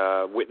definitely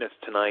witnessed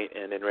tonight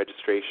and in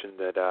registration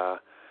that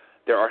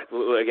there are,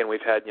 again, we've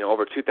had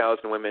over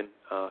 2,000 women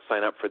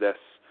sign up for this.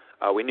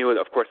 We knew,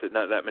 of course, that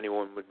not that many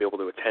women would be able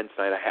to attend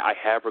tonight. I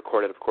have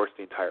recorded, of course,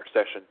 the entire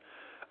session,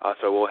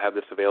 so we'll have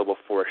this available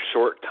for a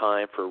short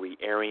time for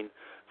re-airing,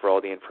 for all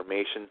the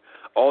information.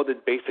 All the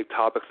basic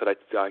topics that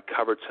I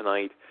covered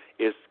tonight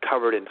is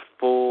covered in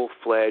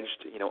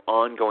full-fledged,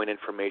 ongoing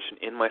information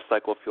in my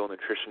Cyclo-Fuel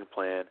nutrition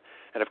plan.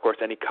 And, of course,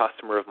 any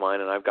customer of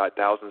mine, and I've got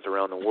thousands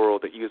around the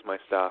world that use my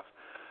stuff,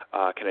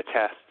 can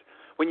attest.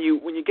 When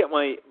you get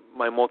my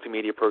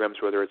multimedia programs,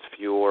 whether it's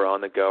Fuel or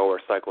On the Go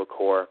or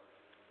CycloCore,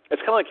 it's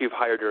kind of like you've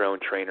hired your own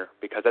trainer,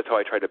 because that's how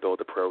I try to build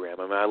a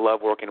program. I mean, I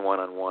love working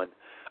one-on-one.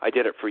 I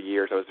did it for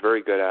years. I was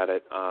very good at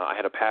it. I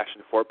had a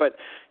passion for it. But,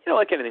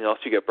 like anything else,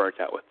 you get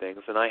burnt out with things.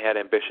 And I had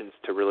ambitions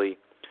to really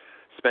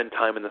spend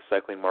time in the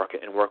cycling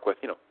market and work with,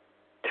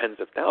 tens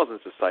of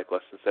thousands of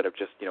cyclists instead of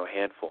just, a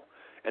handful.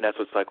 And that's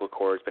what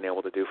CycloCore has been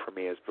able to do for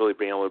me, is really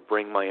being able to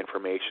bring my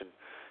information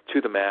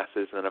to the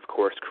masses and then, of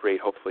course,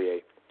 create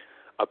hopefully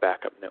a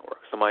backup network.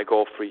 So my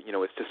goal for is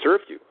to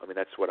serve you. I mean,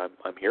 that's what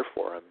I'm here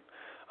for.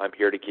 I'm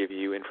here to give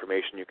you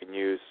information you can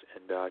use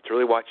and to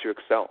really watch you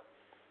excel.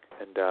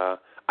 And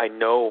I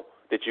know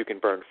that you can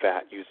burn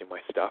fat using my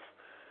stuff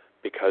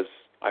because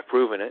I've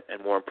proven it,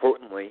 and more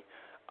importantly,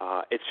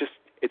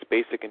 it's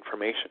basic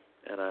information.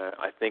 And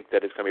I think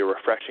that it's going to be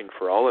refreshing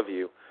for all of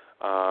you,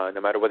 no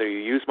matter whether you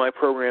use my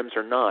programs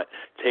or not.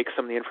 Take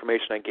some of the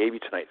information I gave you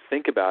tonight.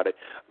 Think about it.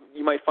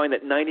 You might find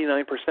that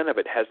 99% of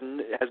it has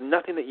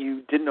nothing that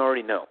you didn't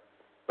already know.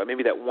 But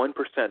maybe that 1%,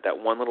 that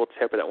one little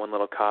tip or that one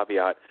little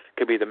caveat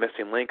could be the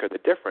missing link or the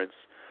difference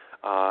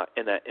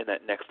in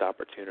that next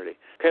opportunity.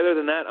 Okay, other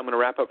than that, I'm going to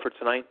wrap up for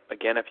tonight.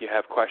 Again, if you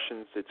have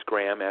questions, it's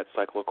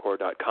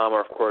graham@cyclocore.com,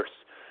 or, of course,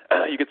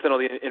 you can send all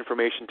the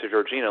information to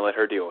Georgina, let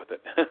her deal with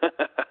it.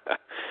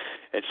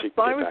 And she can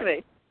Fine get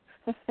with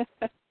back.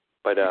 me.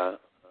 But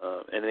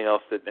anything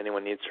else that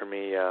anyone needs from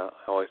me, I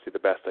always do the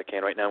best I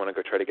can. Right now I'm going to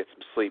go try to get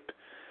some sleep,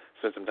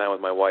 spend some time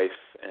with my wife,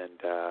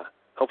 and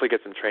hopefully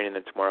get some training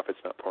in tomorrow if it's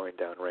not pouring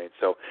down rain.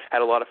 So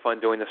had a lot of fun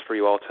doing this for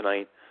you all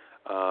tonight.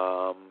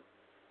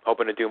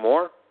 Hoping to do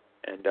more,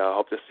 and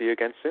hope to see you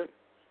again soon.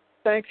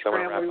 Thanks,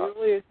 Graham.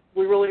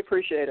 We really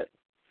appreciate it.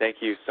 Thank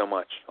you so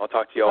much. I'll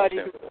talk to you all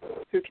soon.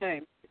 Who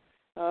came.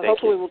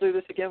 Hopefully we'll do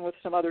this again with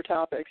some other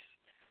topics.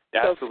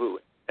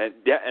 Absolutely. And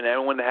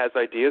anyone that has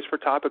ideas for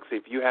topics,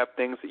 if you have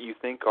things that you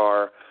think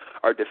are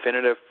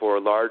definitive for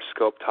large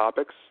scope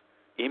topics,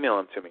 email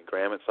them to me,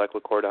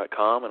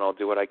 graham@cyclocore.com, and I'll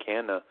do what I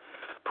can to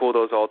pull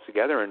those all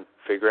together and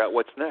figure out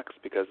what's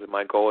next, because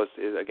my goal is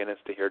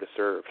to here to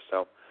serve.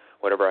 So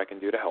whatever I can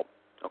do to help.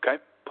 Okay?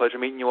 Pleasure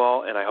meeting you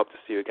all, and I hope to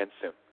see you again soon.